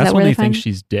 Right? Is That's that when where they think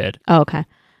she's dead. Oh, okay.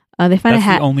 They find a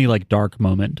hat. That's the only like dark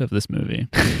moment of this movie.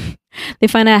 They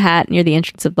find a hat near the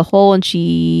entrance of the hole, and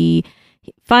she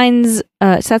finds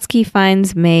Satsuki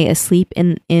finds May asleep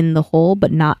in the hole,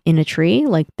 but not in a tree.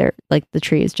 Like the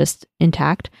tree is just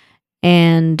intact.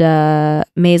 And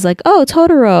May's like, "Oh,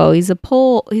 Totoro, he's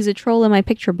a troll in my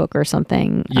picture book or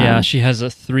something." Yeah, she has a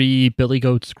 3 billy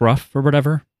goat scruff or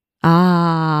whatever.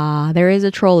 Ah, there is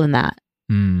a troll in that.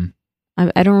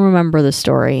 I don't remember the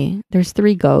story. There's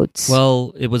 3 goats.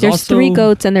 Well, there's 3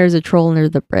 goats and there's a troll near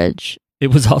the bridge. It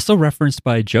was also referenced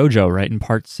by JoJo, right, in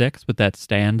part 6 with that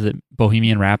stand, that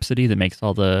Bohemian Rhapsody that makes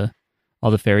all the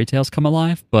fairy tales come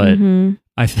alive. But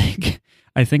I think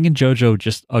in JoJo,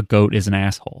 just a goat is an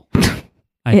asshole.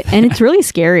 And it's really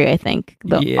scary, I think.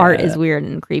 The art is weird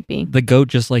and creepy. The goat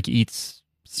just like eats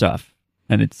stuff,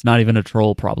 and it's not even a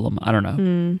troll problem. I don't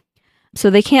know. So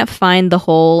they can't find the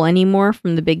hole anymore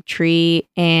from the big tree,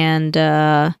 and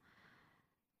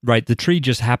right, the tree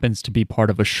just happens to be part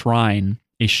of a shrine,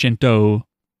 a Shinto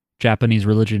Japanese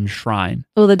religion shrine.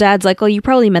 Well, the dad's like, "Oh, you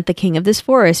probably met the king of this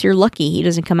forest. You're lucky. He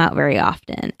doesn't come out very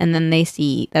often." And then they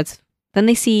see the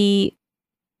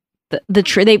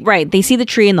tree. They see the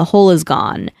tree and the hole is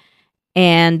gone.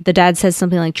 And the dad says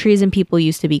something like, "Trees and people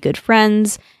used to be good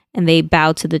friends." And they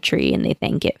bow to the tree and they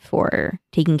thank it for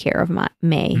taking care of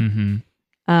May.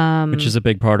 Which is a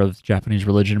big part of Japanese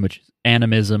religion, which is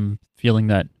animism, feeling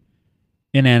that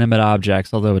inanimate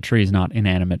objects, although a tree is not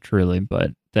inanimate truly,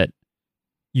 but that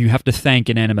you have to thank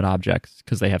inanimate objects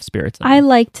because they have spirits in them. I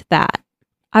liked that.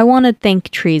 I want to thank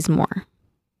trees more.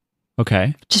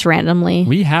 Okay. Just randomly.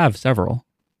 We have several.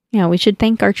 Yeah, we should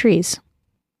thank our trees.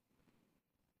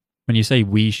 When you say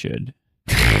we should,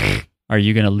 are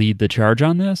you going to lead the charge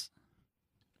on this?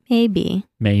 Maybe.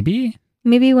 Maybe?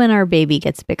 Maybe when our baby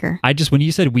gets bigger. When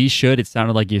you said we should, it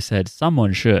sounded like you said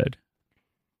someone should.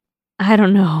 I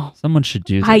don't know. Someone should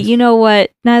do this. You know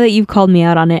what? Now that you've called me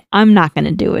out on it, I'm not going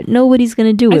to do it. Nobody's going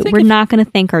to do it. We're not going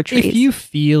to thank our trees. If you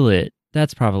feel it,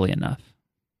 that's probably enough.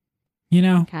 You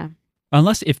know? Okay.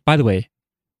 Unless, by the way,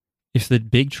 if the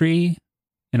big tree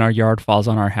in our yard falls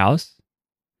on our house,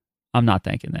 I'm not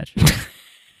thanking that tree.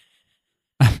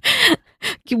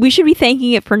 We should be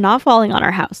thanking it for not falling on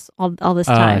our house all this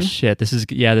time. Shit. This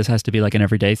has to be like an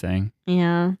everyday thing.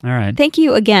 Yeah. All right. Thank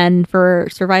you again for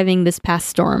surviving this past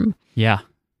storm. Yeah.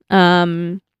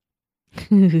 So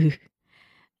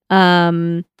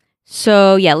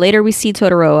yeah, later we see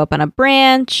Totoro up on a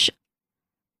branch.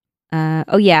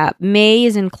 Mei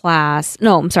is in class.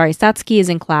 No, I'm sorry. Satsuki is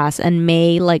in class and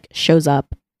Mei shows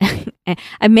up.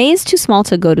 And Mei is too small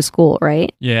to go to school,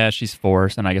 right? Yeah, she's 4,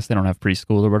 and I guess they don't have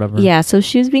preschool or whatever. Yeah, so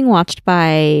she was being watched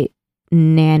by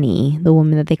Nanny, the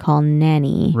woman that they call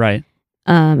Nanny. Right.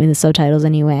 In the subtitles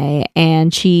anyway.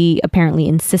 And she apparently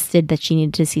insisted that she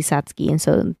needed to see Satsuki. And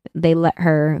so they let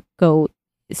her go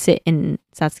sit in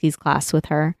Satsuki's class with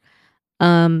her.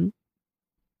 And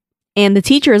the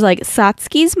teacher is like,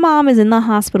 Satsuki's mom is in the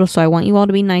hospital, so I want you all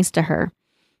to be nice to her.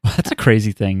 That's a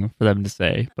crazy thing for them to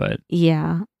say, but...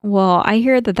 Yeah. Well, I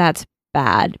hear that that's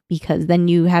bad because then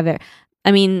you have it...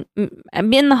 I mean,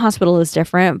 in the hospital is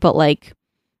different, but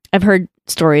I've heard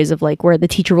stories of where the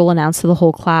teacher will announce to the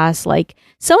whole class,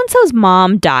 so-and-so's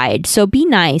mom died, so be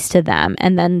nice to them.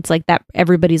 And then it's that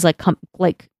everybody's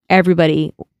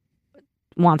everybody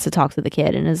wants to talk to the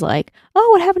kid and is like, oh,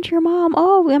 what happened to your mom?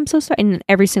 Oh, I'm so sorry. And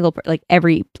every single,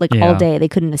 all day, they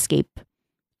couldn't escape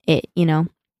it, you know?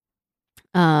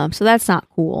 So that's not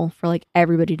cool for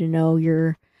everybody to know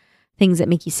your things that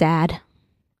make you sad.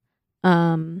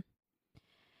 On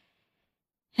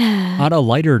a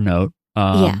lighter note,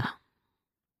 yeah.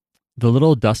 The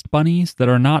little dust bunnies that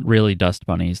are not really dust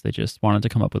bunnies, they just wanted to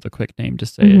come up with a quick name to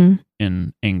say it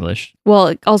in English.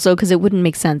 Well, also because it wouldn't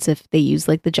make sense if they use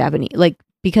the Japanese,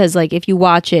 because if you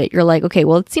watch it, you're like, okay,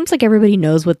 well, it seems like everybody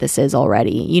knows what this is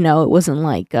already. You know, it wasn't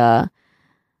like a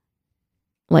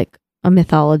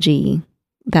mythology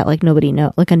that nobody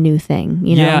know, a new thing,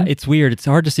 you know? Yeah, it's weird. It's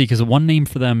hard to see because one name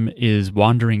for them is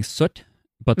Wandering Soot,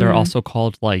 but they're also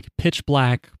called Pitch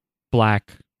Black,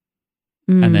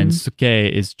 and then Suke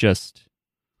is just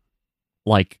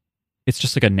it's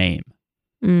just a name.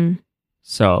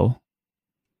 So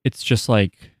it's just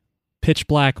pitch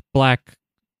black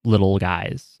little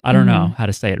guys. I don't know how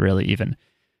to say it really even.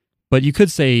 But you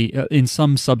could say in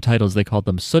some subtitles they called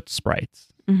them soot sprites,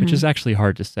 which is actually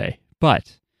hard to say.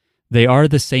 But they are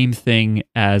the same thing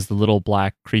as the little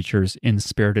black creatures in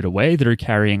Spirited Away that are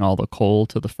carrying all the coal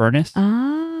to the furnace.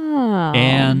 Oh.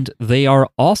 And they are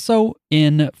also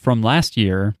in, from last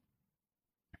year,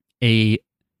 a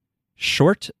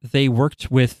short they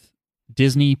worked with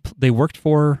Disney. They worked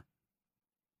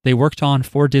on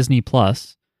for Disney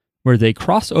Plus, where they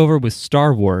cross over with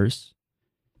Star Wars,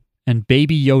 and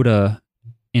Baby Yoda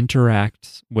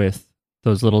interacts with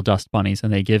those little dust bunnies,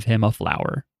 and they give him a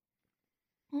flower.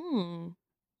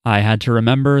 I had to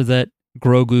remember that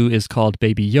Grogu is called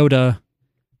Baby Yoda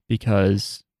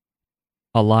because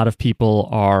a lot of people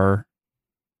are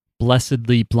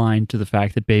blessedly blind to the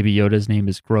fact that Baby Yoda's name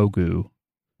is Grogu.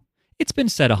 It's been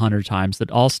said 100 times that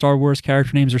all Star Wars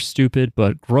character names are stupid,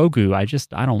 but Grogu,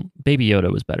 Baby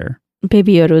Yoda was better.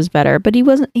 Baby Yoda was better, but he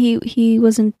wasn't a Baby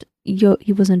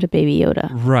Yoda.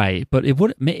 Right, but it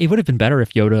would have been better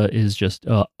if Yoda is just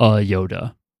a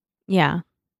Yoda. Yeah.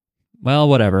 Well,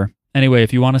 whatever. Anyway,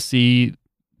 if you want to see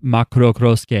Makuro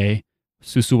Krosuke,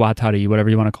 Susuwatari, whatever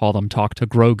you want to call them, talk to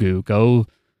Grogu, go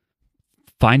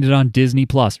find it on Disney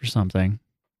Plus or something.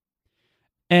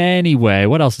 Anyway,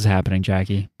 what else is happening,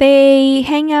 Jackie? They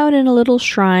hang out in a little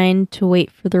shrine to wait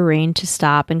for the rain to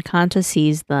stop, and Kanta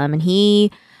sees them, and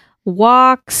he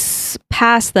walks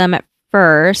past them at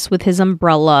first with his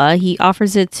umbrella. He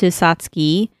offers it to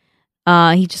Satsuki.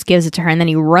 He just gives it to her, and then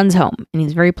he runs home, and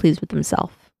he's very pleased with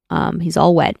himself. He's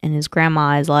all wet, and his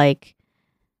grandma is like,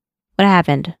 what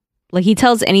happened? He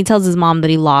tells his mom that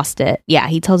he lost it. Yeah,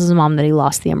 he tells his mom that he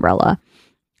lost the umbrella.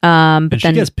 But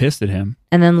she gets pissed at him.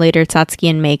 And then later, Satsuki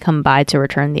and Mei come by to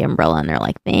return the umbrella, and they're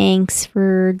like, thanks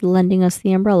for lending us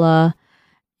the umbrella.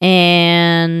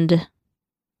 And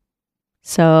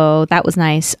so that was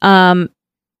nice.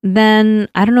 Then,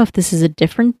 I don't know if this is a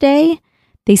different day.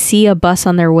 They see a bus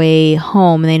on their way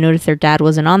home, and they notice their dad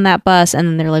wasn't on that bus, and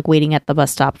then they're waiting at the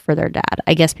bus stop for their dad.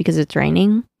 I guess because it's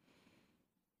raining.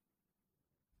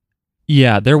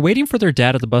 Yeah, they're waiting for their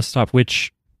dad at the bus stop,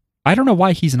 which I don't know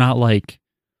why he's not like,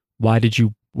 why did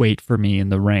you wait for me in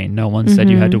the rain? No one said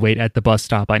you had to wait at the bus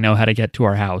stop. I know how to get to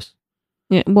our house.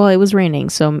 Yeah, well, it was raining,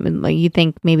 so like you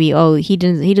think maybe, oh, he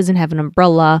doesn't have an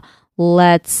umbrella.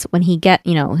 Let's when he gets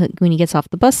off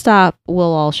the bus stop,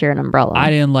 we'll all share an umbrella. I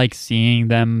didn't like seeing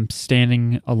them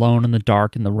standing alone in the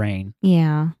dark in the rain.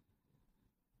 Yeah.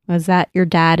 Was that your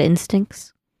dad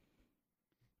instincts?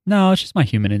 No, it's just my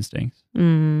human instincts.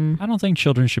 Mm. I don't think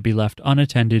children should be left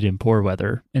unattended in poor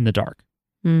weather in the dark.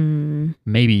 Mm.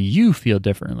 Maybe you feel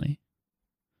differently.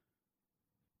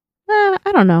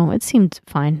 I don't know. It seemed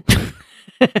fine.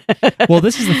 Well,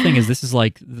 this is the thing: this is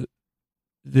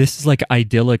like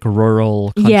idyllic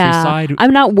rural countryside. Yeah,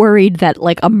 I'm not worried that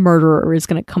like a murderer is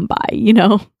going to come by.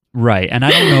 Right. And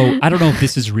I don't know if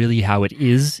this is really how it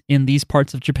is in these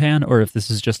parts of Japan, or if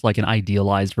this is just like an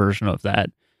idealized version of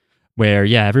that, where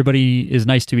everybody is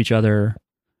nice to each other,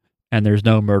 and there's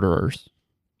no murderers.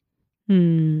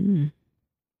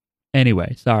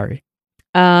 Anyway, sorry.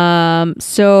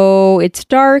 So it's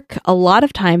dark. A lot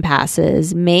of time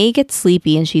passes. May gets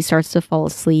sleepy and she starts to fall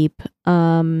asleep.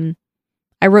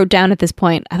 I wrote down at this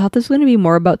point, I thought this was going to be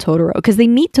more about Totoro because they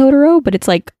meet Totoro, but it's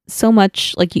like so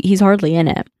much like he's hardly in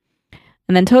it.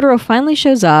 And then Totoro finally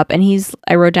shows up and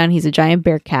I wrote down he's a giant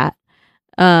bear cat.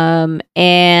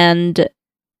 And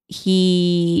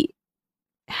he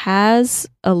has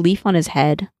a leaf on his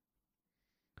head.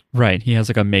 Right. He has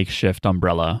like a makeshift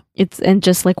umbrella. And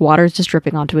just like water's just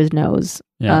dripping onto his nose.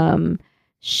 Yeah.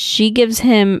 She gives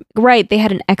him, right, they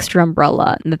had an extra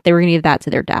umbrella and that they were going to give that to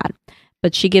their dad.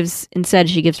 But she gives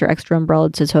her extra umbrella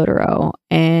to Totoro.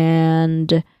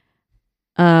 And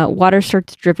water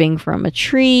starts dripping from a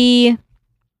tree.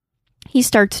 He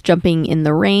starts jumping in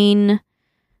the rain.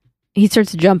 He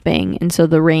starts jumping, and so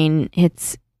the rain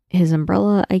hits his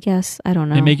umbrella, I guess. I don't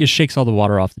know. It shakes all the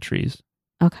water off the trees.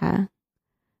 Okay.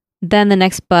 Then the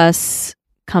next bus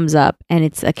comes up, and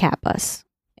it's a Catbus,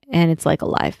 and it's like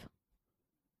alive.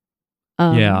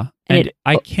 Yeah, and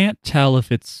I can't tell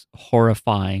if it's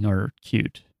horrifying or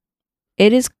cute.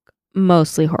 It is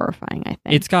mostly horrifying, I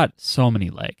think. It's got so many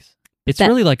legs. It's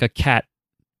really like a cat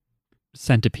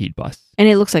centipede bus. And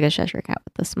it looks like a Cheshire cat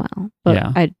with a smile. But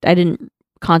yeah. I didn't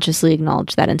consciously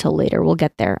acknowledge that until later. We'll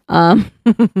get there. Well,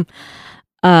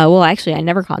 actually, I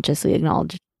never consciously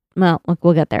acknowledged. Well, look,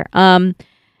 we'll get there.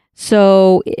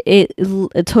 So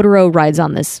Totoro rides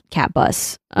on this cat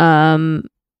bus.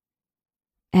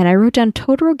 And I wrote down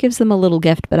Totoro gives them a little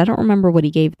gift, but I don't remember what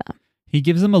he gave them. He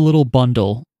gives them a little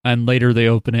bundle, and later they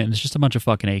open it, and it's just a bunch of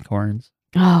fucking acorns.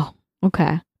 Oh,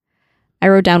 okay. I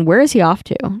wrote down, where is he off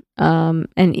to?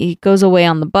 And he goes away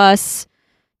on the bus.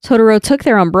 Totoro took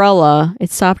their umbrella.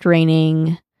 It stopped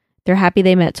raining. They're happy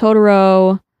they met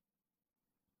Totoro.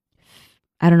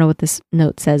 I don't know what this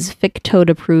note says. Fic Toad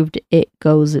approved it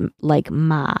goes like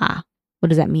ma. What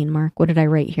does that mean, Mark? What did I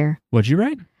write here? What'd you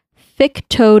write? Fic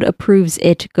Toad approves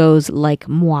it goes like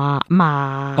moi,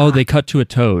 ma. Oh, they cut to a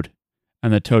toad,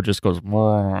 and the toad just goes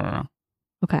mwah.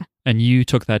 Okay. And you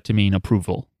took that to mean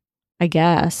approval. I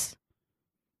guess.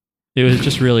 It was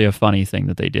just really a funny thing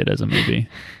that they did as a movie.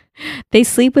 They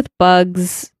sleep with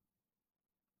bugs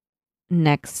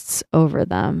nests over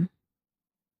them.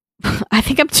 I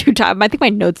think I'm too tired. I think my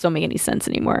notes don't make any sense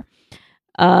anymore.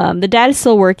 The dad is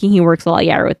still working. He works a lot.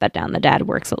 Yeah, I wrote that down. The dad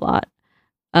works a lot.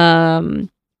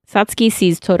 Satsuki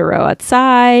sees Totoro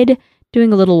outside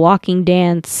doing a little walking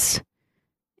dance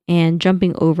and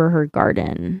jumping over her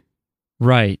garden.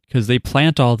 Right, because they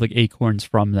plant all the acorns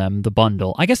from them, the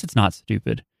bundle. I guess it's not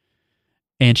stupid.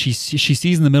 And she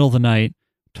sees in the middle of the night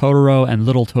Totoro and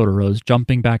little Totoros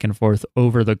jumping back and forth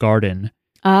over the garden.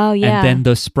 Oh, yeah. And then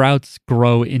the sprouts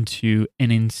grow into an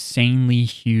insanely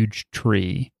huge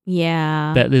tree.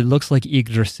 Yeah. That it looks like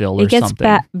Yggdrasil or something.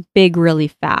 It gets big really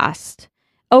fast.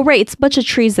 Oh, right. It's a bunch of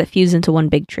trees that fuse into one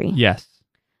big tree. Yes.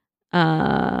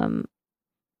 And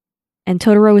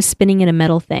Totoro is spinning in a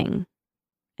metal thing.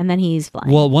 And then he's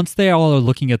flying. Well, once they all are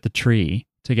looking at the tree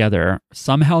together,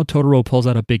 somehow Totoro pulls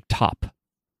out a big top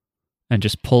and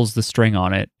just pulls the string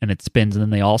on it, and it spins, and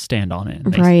then they all stand on it.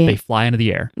 And they fly into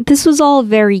the air. This was all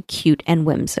very cute and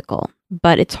whimsical,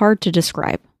 but it's hard to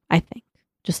describe, I think.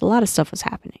 Just a lot of stuff was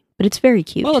happening, but it's very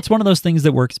cute. Well, it's one of those things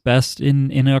that works best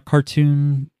in a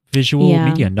cartoon visual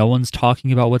media. No one's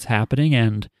talking about what's happening,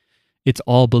 and it's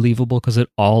all believable because it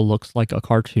all looks like a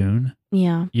cartoon.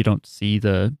 Yeah. You don't see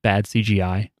the bad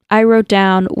CGI. I wrote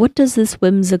down, what does this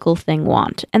whimsical thing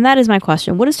want? And that is my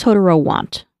question. What does Totoro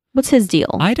want? What's his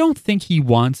deal? I don't think he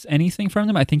wants anything from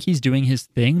them. I think he's doing his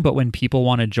thing, but when people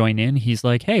want to join in, he's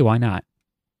like, hey, why not?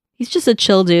 He's just a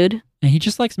chill dude. And he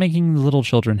just likes making the little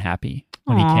children happy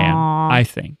when he can, I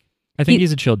think. I think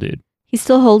he's a chill dude. He's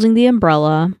still holding the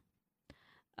umbrella.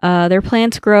 Their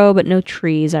plants grow, but no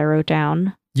trees, I wrote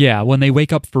down. Yeah, when they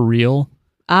wake up for real,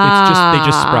 they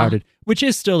just sprouted, which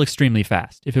is still extremely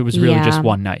fast if it was really just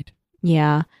one night.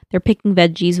 Yeah. They're picking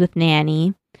veggies with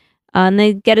Nanny. And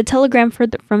they get a telegram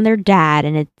from their dad,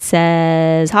 and it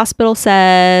says, hospital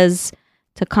says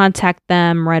to contact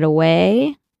them right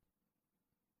away.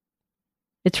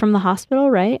 It's from the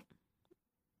hospital, right?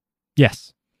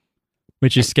 Yes.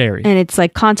 Which is scary. And it's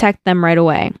like, contact them right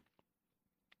away.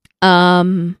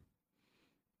 And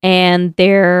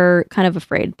they're kind of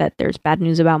afraid that there's bad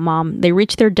news about Mom. They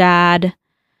reach their dad,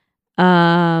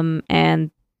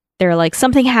 and they're like,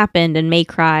 something happened, and May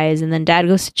cries, and then Dad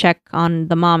goes to check on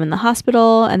the mom in the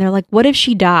hospital, and they're like, what if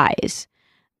she dies?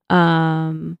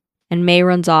 And May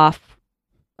runs off.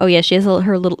 Oh yeah, she has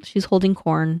she's holding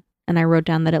corn, and I wrote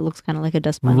down that it looks kind of like a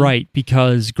dust bunny. Right,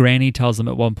 because Granny tells them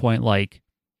at one point, like,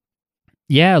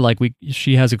 yeah, like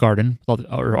she has a garden,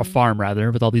 or a farm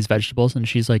rather, with all these vegetables, and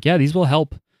she's like, yeah, these will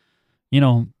help,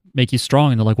 make you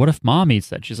strong. And they're like, what if Mom eats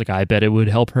that? She's like, I bet it would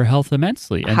help her health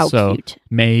immensely. And so cute.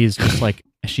 May is just like,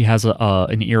 she has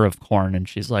an ear of corn, and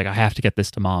she's like, I have to get this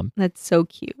to Mom. That's so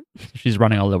cute. She's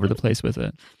running all over the place with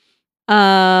it.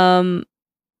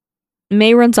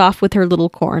 May runs off with her little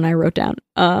corn, I wrote down.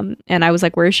 And I was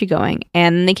like, where is she going?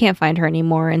 And they can't find her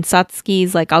anymore. And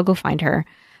Satsuki's like, I'll go find her.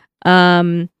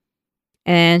 And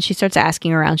she starts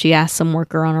asking around. She asks some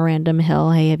worker on a random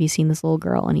hill, hey, have you seen this little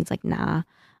girl? And he's like, nah.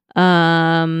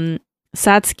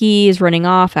 Satsuki is running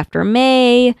off after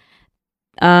May.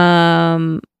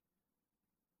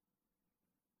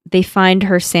 They find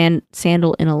her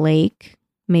sandal in a lake,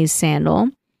 May's sandal.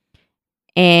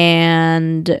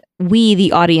 And we,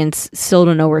 the audience, still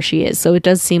don't know where she is. So it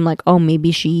does seem like, oh,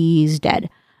 maybe she's dead.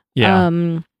 Yeah.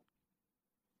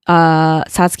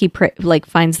 Satsuki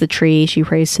finds the tree. She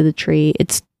prays to the tree.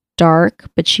 It's dark,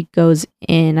 but she goes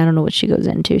in. I don't know what she goes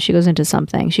into. She goes into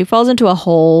something. She falls into a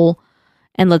hole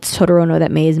and lets Totoro know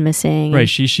that May is missing. Right.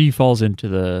 She falls into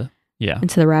the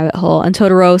rabbit hole. And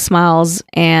Totoro smiles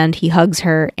and he hugs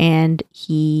her and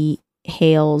he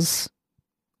hails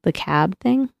the cab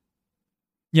thing.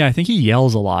 Yeah, I think he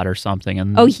yells a lot or something.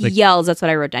 And he yells. That's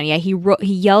what I wrote down. Yeah, he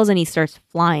yells and he starts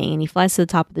flying and he flies to the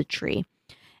top of the tree.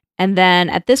 And then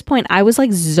at this point, I was like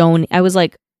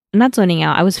not zoning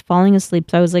out. I was falling asleep.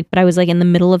 So I was like in the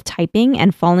middle of typing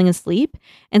and falling asleep.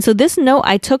 And so this note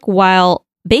I took while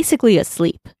basically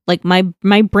asleep. Like my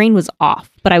brain was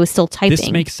off, but I was still typing.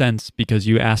 This makes sense because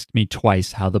you asked me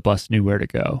twice how the bus knew where to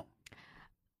go.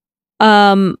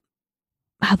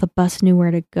 How the bus knew where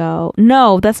to go.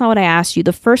 No, that's not what I asked you.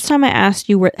 The first time I asked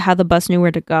you how the bus knew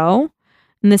where to go.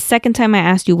 And the second time I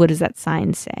asked you, what does that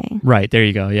sign say? Right. There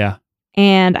you go. Yeah.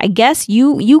 And I guess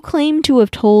you claim to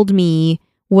have told me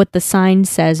what the sign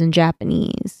says in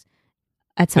Japanese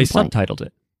at some point. They subtitled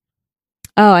it.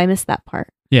 Oh, I missed that part.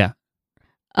 Yeah.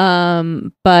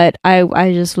 But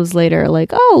I just was later like,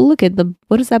 oh, look at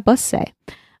what does that bus say?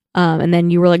 And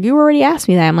then you were like, you already asked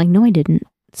me that. I'm like, no, I didn't.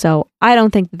 So I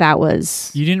don't think that was...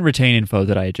 You didn't retain info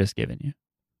that I had just given you.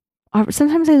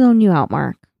 Sometimes I zone you out,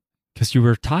 Mark. Because you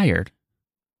were tired.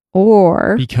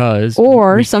 Or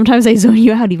sometimes I zone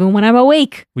you out even when I'm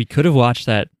awake. We could have watched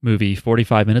that movie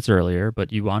 45 minutes earlier,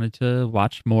 but you wanted to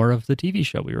watch more of the TV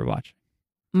show we were watching.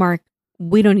 Mark,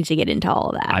 we don't need to get into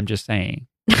all of that. I'm just saying.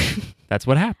 That's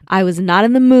what happened. I was not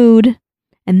in the mood,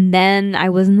 and then I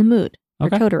was in the mood for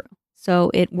Okay. Totoro.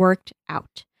 So it worked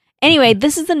out. Anyway,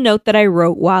 this is the note that I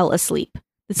wrote while asleep.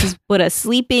 This is what a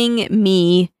sleeping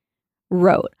me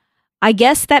wrote. I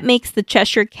guess that makes the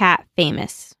Cheshire Cat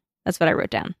famous. That's what I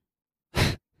wrote down.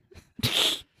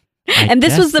 And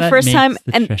this was the first time,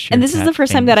 and this is the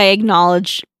first time that I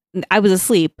acknowledged I was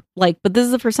asleep. But this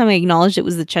is the first time I acknowledged it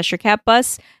was the Cheshire Cat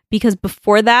bus, because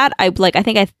before that, I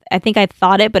think I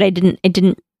thought it, but I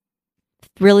didn't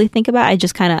really think about it. I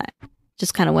just kind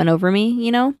of went over me,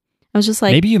 you know? I was just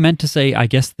like, maybe you meant to say, I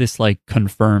guess this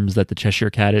confirms that the Cheshire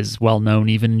Cat is well known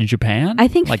even in Japan. I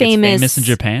think famous. It's famous in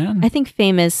Japan. I think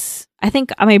famous. I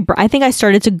think I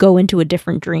started to go into a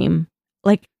different dream,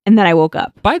 and then I woke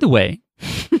up. By the way,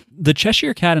 the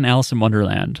Cheshire Cat in Alice in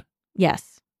Wonderland.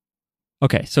 Yes.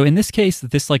 Okay, so in this case,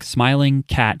 this smiling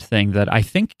cat thing that I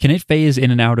think, can it phase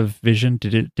in and out of vision?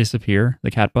 Did it disappear, the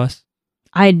cat bus?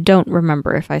 I don't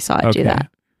remember if I saw it do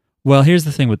that. Well, here's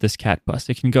the thing with this cat bus.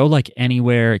 It can go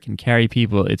anywhere. It can carry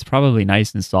people. It's probably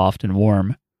nice and soft and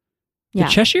warm. Yeah.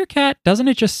 The Cheshire Cat, doesn't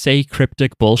it just say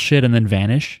cryptic bullshit and then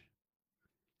vanish?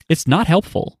 It's not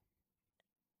helpful.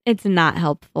 It's not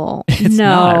helpful. It's no,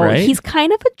 not, right? He's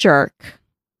kind of a jerk.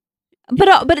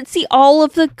 But see, all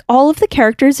of the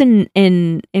characters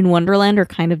in Wonderland are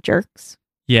kind of jerks.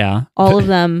 Yeah. All of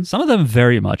them. Some of them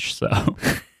very much so.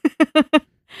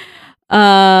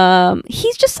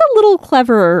 He's just a little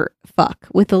clever fuck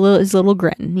with his little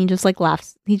grin. He just like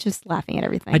laughs. He's just laughing at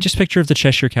everything. I just picture if the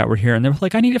Cheshire Cat were here and they were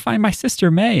like, I need to find my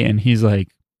sister May. And he's like,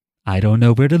 I don't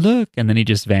know where to look. And then he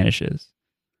just vanishes.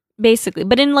 Basically,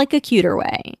 but in like a cuter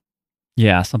way.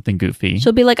 Yeah, something goofy.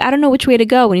 She'll be like, I don't know which way to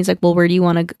go. And he's like, well, where do you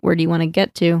want to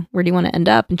get to? Where do you want to end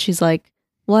up? And she's like,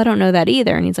 well, I don't know that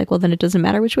either. And he's like, well, then it doesn't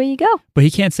matter which way you go. But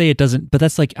he can't say it doesn't. But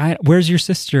that's like, where's your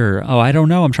sister? Oh, I don't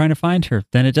know. I'm trying to find her.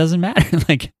 Then it doesn't matter.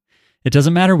 Like, it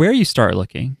doesn't matter where you start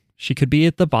looking. She could be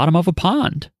at the bottom of a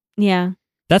pond. Yeah.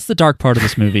 That's the dark part of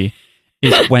this movie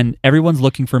is when everyone's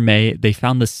looking for May, they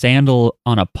found the sandal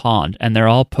on a pond and they're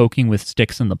all poking with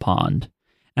sticks in the pond.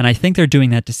 And I think they're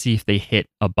doing that to see if they hit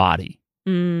a body.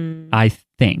 I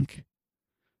think.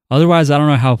 Otherwise, I don't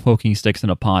know how poking sticks in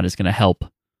a pond is going to help.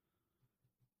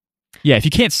 Yeah, if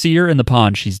you can't see her in the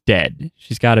pond, she's dead.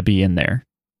 She's got to be in there.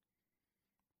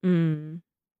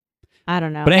 I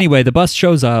don't know. But anyway, the bus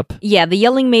shows up. Yeah, the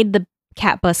yelling made the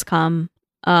Catbus come.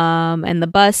 And the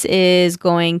bus is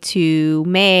going to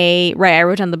May. Right, I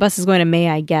wrote down the bus is going to May,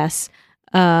 I guess.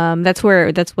 That's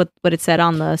what it said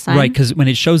on the sign. Right, because when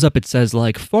it shows up, it says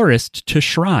like forest to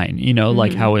shrine,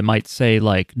 like how it might say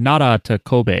like Nara to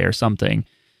Kobe or something.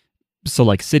 So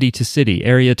like city to city,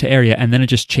 area to area, and then it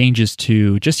just changes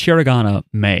to just hiragana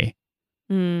May.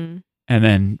 And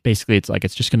then basically it's like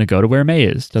it's just going to go to where May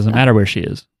is. Doesn't matter where she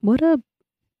is. What a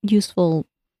useful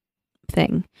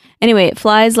thing. Anyway, it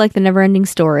flies like the never-ending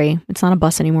story. It's not a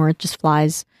bus anymore. It just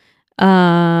flies.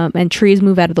 And trees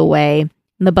move out of the way.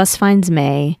 And the bus finds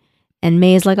May, and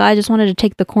May is like, I just wanted to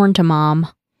take the corn to Mom.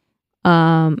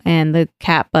 And the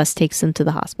Catbus takes him to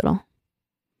the hospital.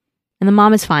 And the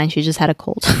mom is fine. She just had a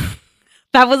cold.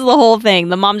 That was the whole thing.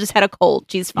 The mom just had a cold.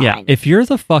 She's fine. Yeah, if you're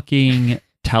the fucking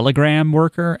telegram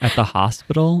worker at the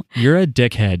hospital, you're a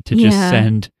dickhead to just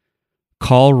send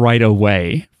call right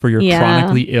away for your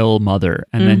chronically ill mother.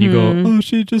 And then you go, oh,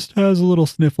 she just has a little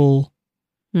sniffle.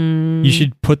 You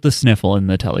should put the sniffle in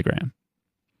the telegram.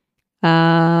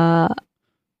 Yeah,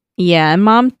 and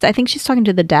Mom, I think she's talking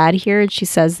to the dad here, and she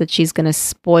says that she's going to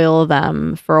spoil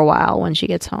them for a while when she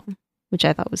gets home, which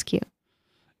I thought was cute.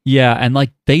 Yeah, and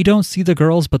like they don't see the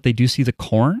girls, but they do see the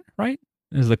corn, right?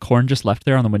 Is the corn just left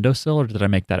there on the windowsill, or did I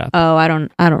make that up? Oh, I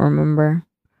don't remember.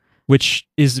 Which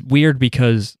is weird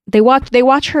because they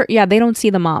watch her. Yeah, they don't see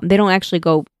the mom. They don't actually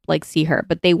go like see her,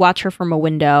 but they watch her from a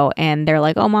window, and they're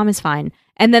like, "Oh, Mom is fine."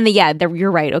 And then you're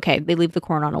right. Okay, they leave the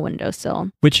corn on a windowsill.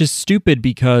 Which is stupid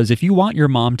because if you want your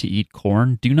mom to eat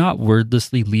corn, do not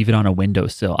wordlessly leave it on a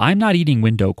windowsill. I'm not eating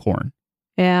window corn.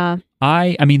 Yeah.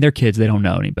 I mean, they're kids. They don't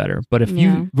know any better. But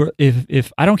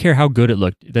if I don't care how good it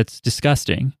looked, that's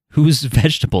disgusting. Whose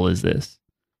vegetable is this?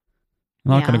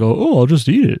 I'm not going to go, oh, I'll just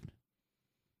eat it.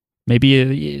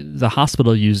 Maybe the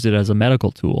hospital used it as a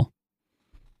medical tool.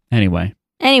 Anyway,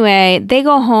 they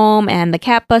go home and the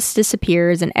Catbus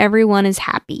disappears and everyone is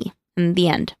happy. In the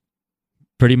end.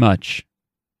 Pretty much.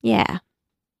 Yeah.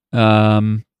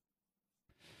 So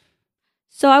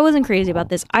I wasn't crazy about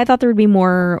this. I thought there would be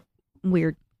more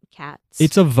weird cats.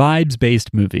 It's a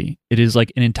vibes-based movie. It is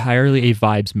like an entirely a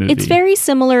vibes movie. It's very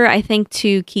similar, I think,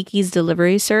 to Kiki's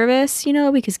Delivery Service,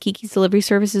 because Kiki's Delivery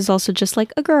Service is also just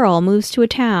like a girl moves to a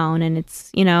town and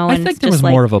it's, I think there was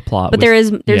more of a plot. But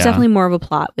there's definitely more of a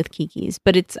plot with Kiki's,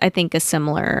 but it's, I think, a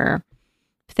similar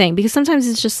thing because sometimes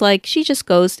it's just like she just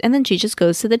goes and then she just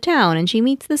goes to the town and she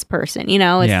meets this person,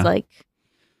 it's like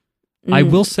I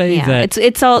will say that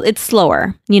it's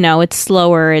slower, it's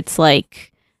slower. It's like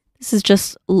this is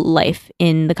just life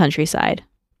in the countryside.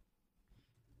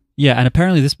 Yeah, and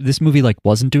apparently this movie like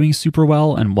wasn't doing super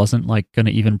well and wasn't like going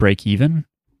to even break even.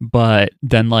 But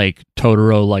then like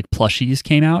Totoro like plushies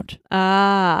came out.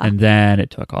 And then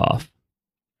it took off.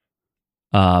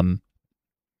 Yeah,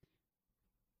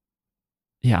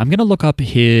 I'm going to look up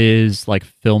his like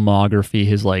filmography,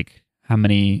 his like how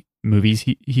many movies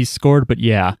he's scored, but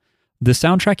yeah. The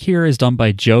soundtrack here is done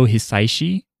by Joe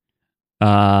Hisaishi.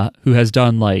 Who has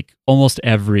done like almost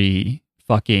every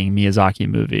fucking Miyazaki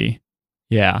movie.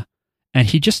 Yeah. And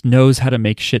he just knows how to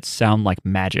make shit sound like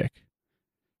magic.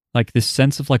 Like this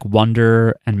sense of like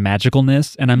wonder and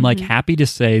magicalness. And I'm like happy to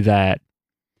say that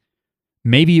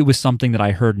maybe it was something that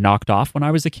I heard knocked off when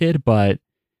I was a kid, but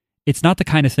it's not the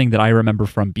kind of thing that I remember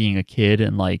from being a kid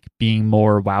and like being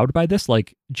more wowed by this.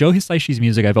 Like Joe Hisaishi's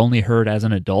music I've only heard as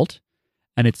an adult.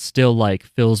 And it still like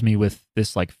fills me with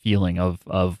this like feeling of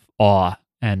awe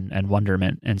and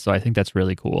wonderment. And so I think that's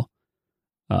really cool.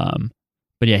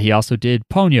 But yeah, he also did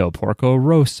Ponyo, Porco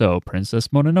Rosso, Princess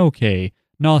Mononoke,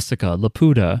 Nausicaa,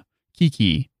 Laputa,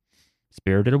 Kiki,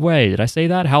 Spirited Away. Did I say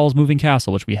that? Howl's Moving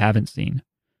Castle, which we haven't seen.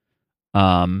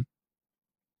 And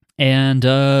And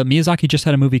Miyazaki just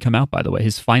had a movie come out, by the way.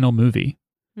 His final movie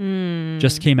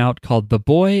just came out called The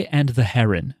Boy and the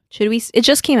Heron. It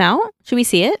just came out? Should we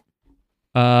see it?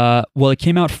 Well, it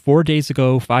came out 5 days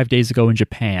ago in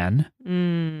Japan.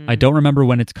 I don't remember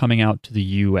when it's coming out to the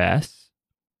US.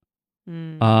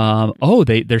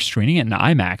 They're screening it in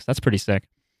IMAX. That's pretty sick.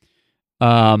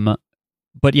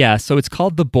 But yeah, so it's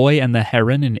called The Boy and the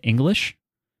Heron in English.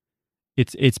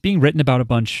 It's being written about a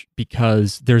bunch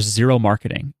because there's zero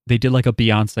marketing. They did like a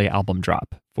Beyonce album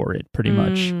drop for it, pretty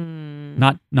much.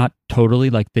 Not totally,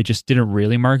 like they just didn't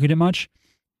really market it much.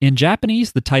 In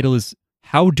Japanese, the title is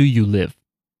How Do You Live?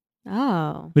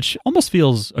 Oh. Which almost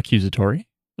feels accusatory.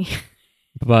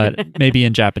 But maybe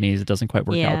in Japanese it doesn't quite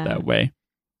work out that way.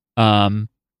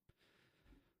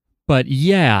 But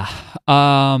yeah.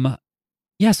 So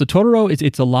Totoro,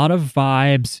 it's a lot of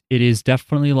vibes. It is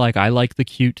definitely like, I like the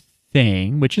cute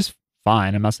thing, which is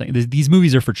fine. I'm not saying these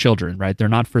movies are for children, right? They're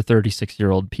not for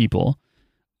 36-year-old people.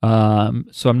 So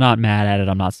I'm not mad at it.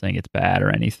 I'm not saying it's bad or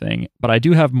anything, but I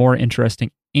do have more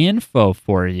interesting info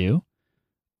for you.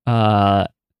 The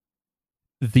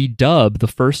dub, the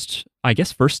first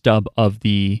dub of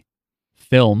the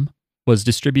film was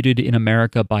distributed in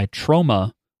America by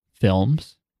Troma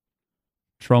Films.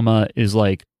 Troma is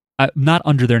like, not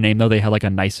under their name though. They had like a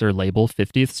nicer label,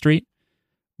 50th Street,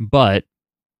 but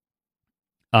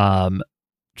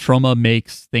Troma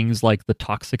makes things like The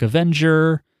Toxic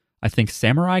Avenger, I think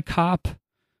Samurai Cop,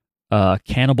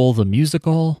 Cannibal the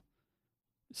Musical.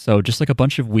 So just like a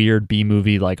bunch of weird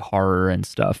B-movie like horror and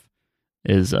stuff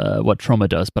is what Troma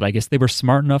does. But I guess they were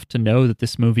smart enough to know that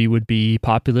this movie would be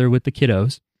popular with the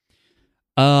kiddos.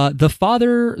 The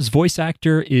father's voice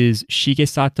actor is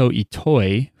Shigesato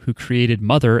Itoi, who created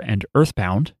Mother and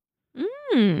Earthbound.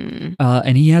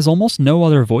 And he has almost no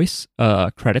other voice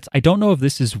credits. I don't know if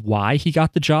this is why he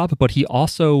got the job, but he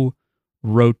also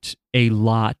wrote a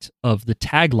lot of the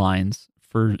taglines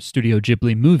for Studio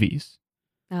Ghibli movies.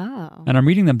 Oh. And I'm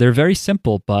reading them. They're very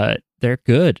simple, but they're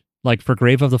good. Like for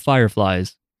Grave of the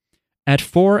Fireflies. At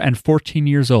 4 and 14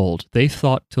 years old, they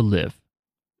thought to live.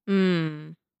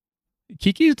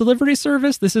 Kiki's Delivery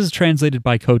Service, this is translated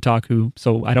by Kotaku,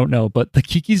 so I don't know, but the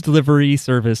Kiki's Delivery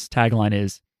Service tagline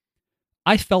is,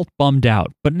 I felt bummed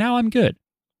out, but now I'm good.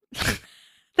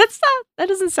 That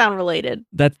doesn't sound related.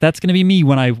 That's going to be me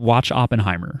when I watch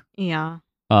Oppenheimer. Yeah.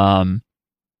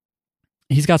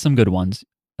 He's got some good ones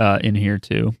in here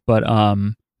too, but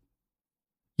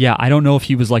yeah, I don't know if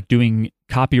he was like doing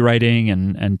copywriting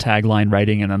and tagline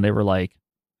writing, and then they were like,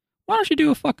 why don't you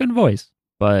do a fucking voice?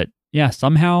 But yeah,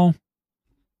 somehow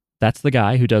that's the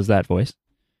guy who does that voice.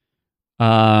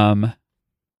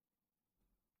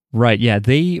 Right, yeah,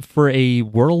 they, for a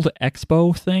World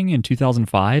Expo thing in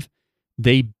 2005,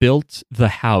 they built the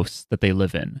house that they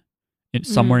live in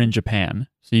somewhere in Japan.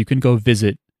 So you can go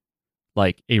visit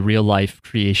like a real life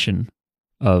creation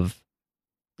of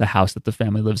the house that the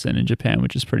family lives in Japan,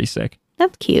 which is pretty sick.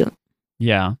 That's cute.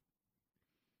 Yeah.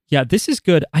 Yeah, this is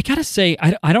good. I gotta say,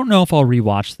 I don't know if I'll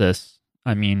rewatch this.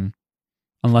 I mean,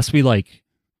 unless we like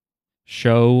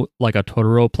show like a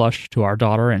Totoro plush to our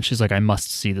daughter and she's like, I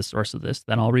must see the source of this,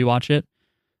 then I'll rewatch it.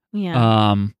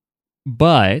 Yeah.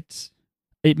 But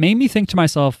it made me think to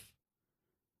myself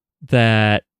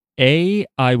that I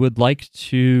would like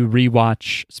to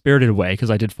rewatch Spirited Away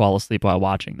because I did fall asleep while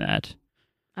watching that.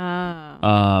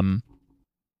 Oh.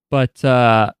 But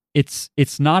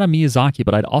it's not a Miyazaki,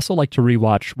 but I'd also like to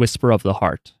rewatch Whisper of the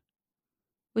Heart.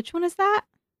 Which one is that?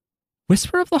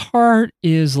 Whisper of the Heart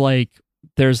is like,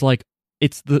 there's like,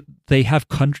 they have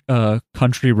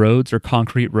country roads or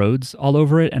concrete roads all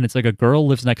over it, and it's like a girl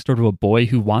lives next door to a boy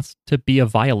who wants to be a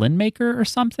violin maker or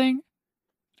something.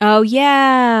 Oh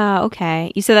yeah,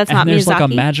 okay. You said that's not Miyazaki. There's like a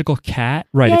magical cat,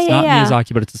 right? Yeah, it's not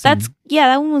Miyazaki, but it's the same.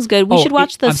 That one was good. We should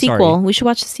watch the sequel. Sorry. We should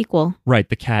watch the sequel. Right,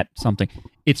 the cat something.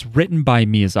 It's written by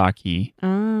Miyazaki.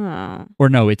 Oh. Or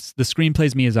no, it's the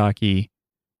screenplay's Miyazaki,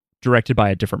 directed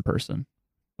by a different person.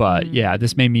 But yeah,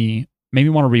 this made me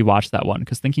want to rewatch that one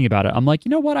because thinking about it, I'm like, you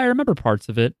know what? I remember parts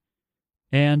of it,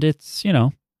 and it's, you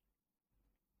know,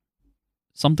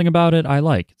 something about it I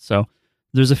like. So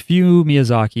there's a few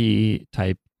Miyazaki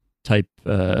type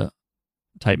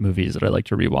movies that I like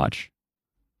to rewatch.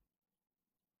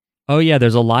 Oh yeah,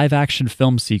 there's a live action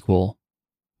film sequel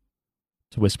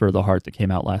to Whisper of the Heart that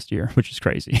came out last year, which is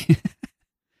crazy.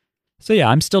 So yeah,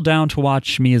 I'm still down to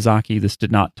watch Miyazaki. This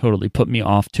did not totally put me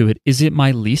off to it. Is it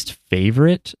my least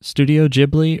favorite Studio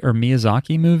Ghibli or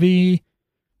Miyazaki movie?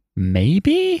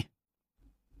 Maybe?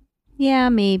 Yeah,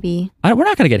 maybe. We're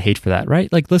not going to get hate for that,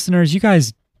 right? Like, listeners, you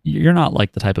guys, you're not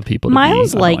like the type of people to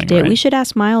Miles be liked annoying, it. right? We should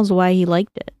ask Miles why he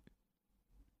liked it.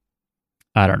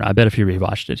 I don't know. I bet if he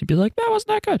rewatched it, he'd be like, that wasn't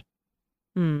that good.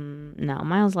 No,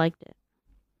 Miles liked it.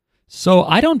 So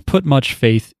I don't put much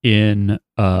faith in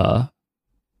Rotten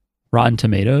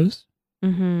Tomatoes.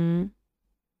 Mm-hmm.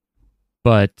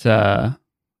 But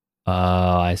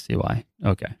I see why.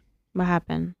 Okay. What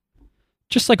happened?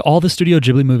 Just like all the Studio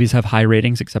Ghibli movies have high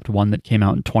ratings except one that came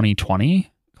out in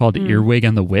 2020 called Earwig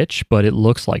and the Witch, but it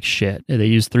looks like shit. They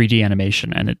use 3D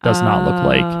animation and it does not look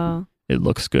like it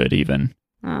looks good even.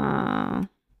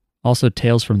 Also,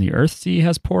 Tales from the Earthsea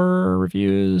has poor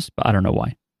reviews, but I don't know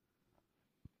why.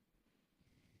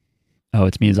 Oh,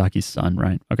 it's Miyazaki's son,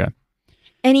 right? Okay.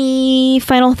 Any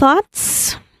final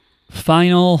thoughts?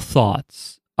 Final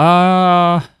thoughts.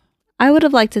 I would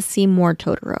have liked to see more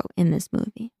Totoro in this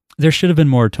movie. There should have been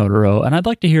more Totoro, and I'd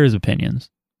like to hear his opinions.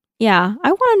 Yeah,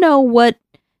 I want to know what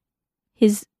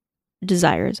his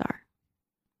desires are.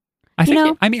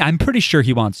 I'm pretty sure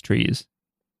he wants trees.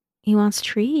 He wants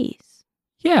trees.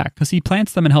 Yeah, because he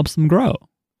plants them and helps them grow.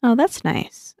 Oh, that's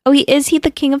nice. Oh, is he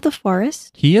the king of the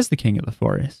forest? He is the king of the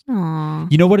forest.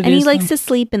 Aww. You know what it is? And he likes to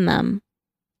sleep in them.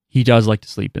 He does like to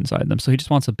sleep inside them, so he just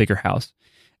wants a bigger house.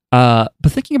 But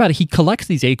thinking about it, he collects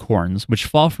these acorns, which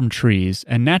fall from trees,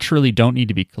 and naturally don't need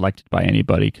to be collected by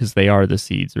anybody because they are the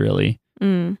seeds, really.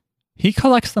 He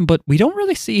collects them, but we don't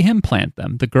really see him plant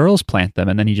them. The girls plant them,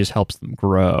 and then he just helps them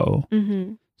grow.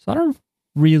 Mm-hmm. So I don't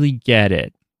really get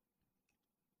it.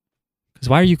 Because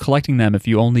why are you collecting them if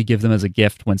you only give them as a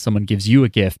gift when someone gives you a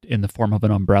gift in the form of an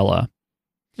umbrella?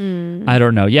 I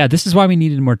don't know. Yeah, this is why we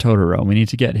needed more Totoro. We need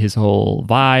to get his whole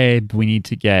vibe. We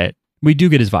do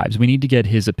get his vibes. We need to get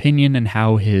his opinion and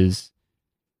how his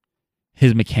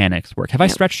mechanics work. Have I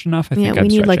stretched enough? I think we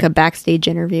need like a backstage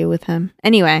interview with him.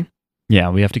 Anyway. Yeah,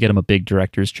 we have to get him a big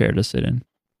director's chair to sit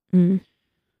in.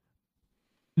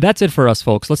 That's it for us,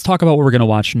 folks. Let's talk about what we're going to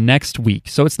watch next week.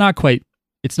 So it's not quite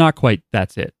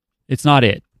that's it. It's not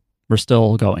it. We're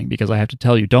still going because I have to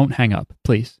tell you, don't hang up,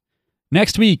 please.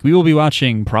 Next week, we will be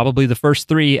watching probably the first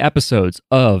 3 episodes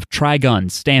of Trigun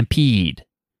Stampede.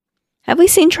 Have we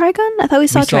seen Trigun? I thought we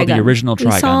saw Trigun. We saw the original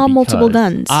Trigun. We saw multiple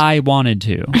guns. I wanted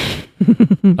to.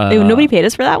 Nobody paid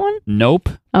us for that one? Nope.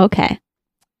 Okay.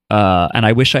 And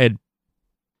I wish I had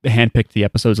handpicked the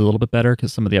episodes a little bit better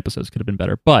because some of the episodes could have been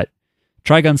better. But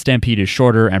Trigun Stampede is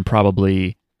shorter and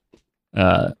probably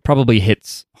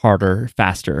hits harder,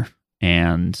 faster.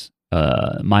 And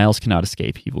Miles cannot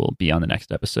escape. He will be on the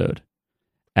next episode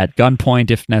at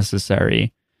gunpoint if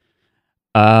necessary.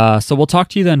 So we'll talk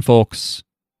to you then, folks.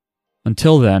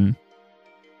 Until then,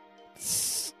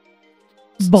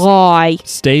 bye.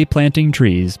 Stay planting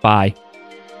trees. Bye.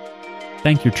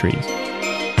 Thank you, trees.